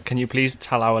podcast. Can you please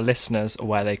tell our listeners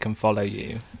where they can follow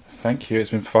you? Thank you. It's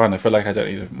been fun. I feel like I don't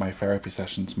need my therapy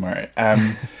session tomorrow.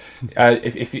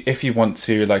 If you want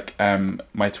to, like,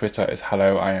 my Twitter is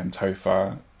hello, I am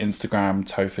Topher. Instagram,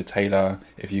 Topher Taylor,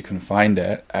 if you can find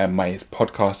it. My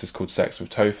podcast is called Sex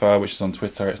with Topher, which is on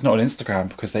Twitter. It's not on Instagram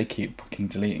because they keep fucking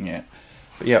deleting it.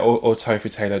 But yeah, or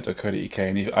tophertaylor.co.uk.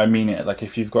 And I mean it, like,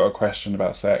 if you've got a question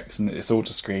about sex, and it's all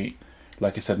discreet,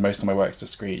 like I said, most of my work's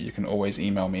discreet, you can always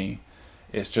email me.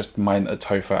 It's just mine at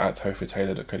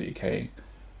topher@tophertaylor.co.uk.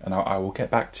 And I will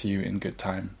get back to you in good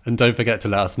time. And don't forget to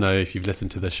let us know if you've listened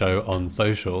to the show on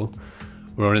social.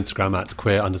 We're on Instagram at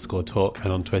queer_talk,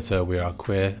 and on Twitter we are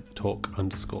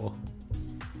queertalk_.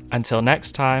 Until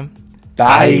next time.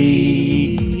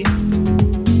 Bye.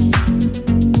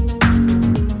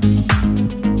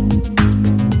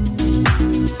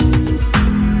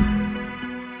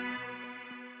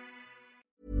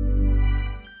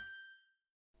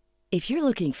 If you're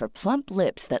looking for plump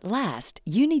lips that last,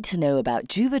 you need to know about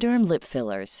Juvederm lip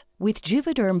fillers. With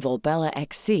Juvederm Volbella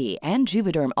XC and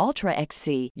Juvederm Ultra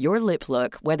XC, your lip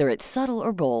look, whether it's subtle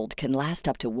or bold, can last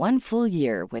up to 1 full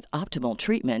year with optimal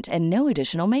treatment and no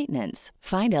additional maintenance.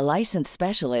 Find a licensed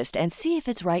specialist and see if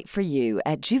it's right for you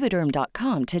at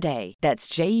Juvederm.com today. That's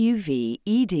JUVEDERM.com.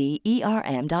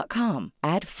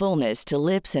 Add fullness to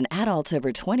lips in adults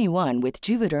over 21 with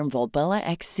Juvederm Volbella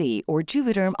XC or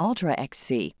Juvederm Ultra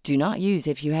XC. Do not use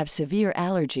if you have severe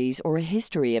allergies or a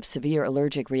history of severe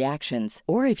allergic reactions,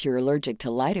 or if you're allergic to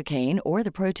lidocaine or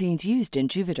the proteins used in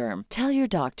Juvederm. Tell your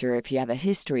doctor if you have a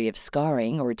history of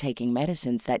scarring or taking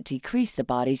medicines that decrease the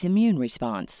body's immune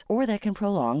response or that can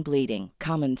prolong bleeding.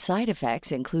 Common side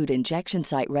effects include injection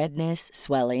site redness,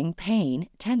 swelling, pain,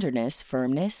 tenderness,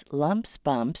 firmness, lumps,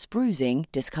 bumps, bruising,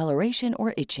 discoloration,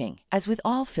 or itching. As with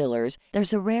all fillers,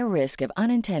 there's a rare risk of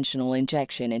unintentional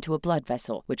injection into a blood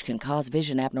vessel, which can cause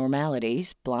vision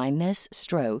abnormalities, blindness,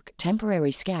 stroke,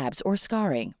 temporary scabs, or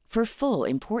scarring. For full,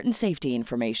 important safety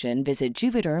information, visit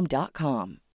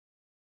Juvederm.com.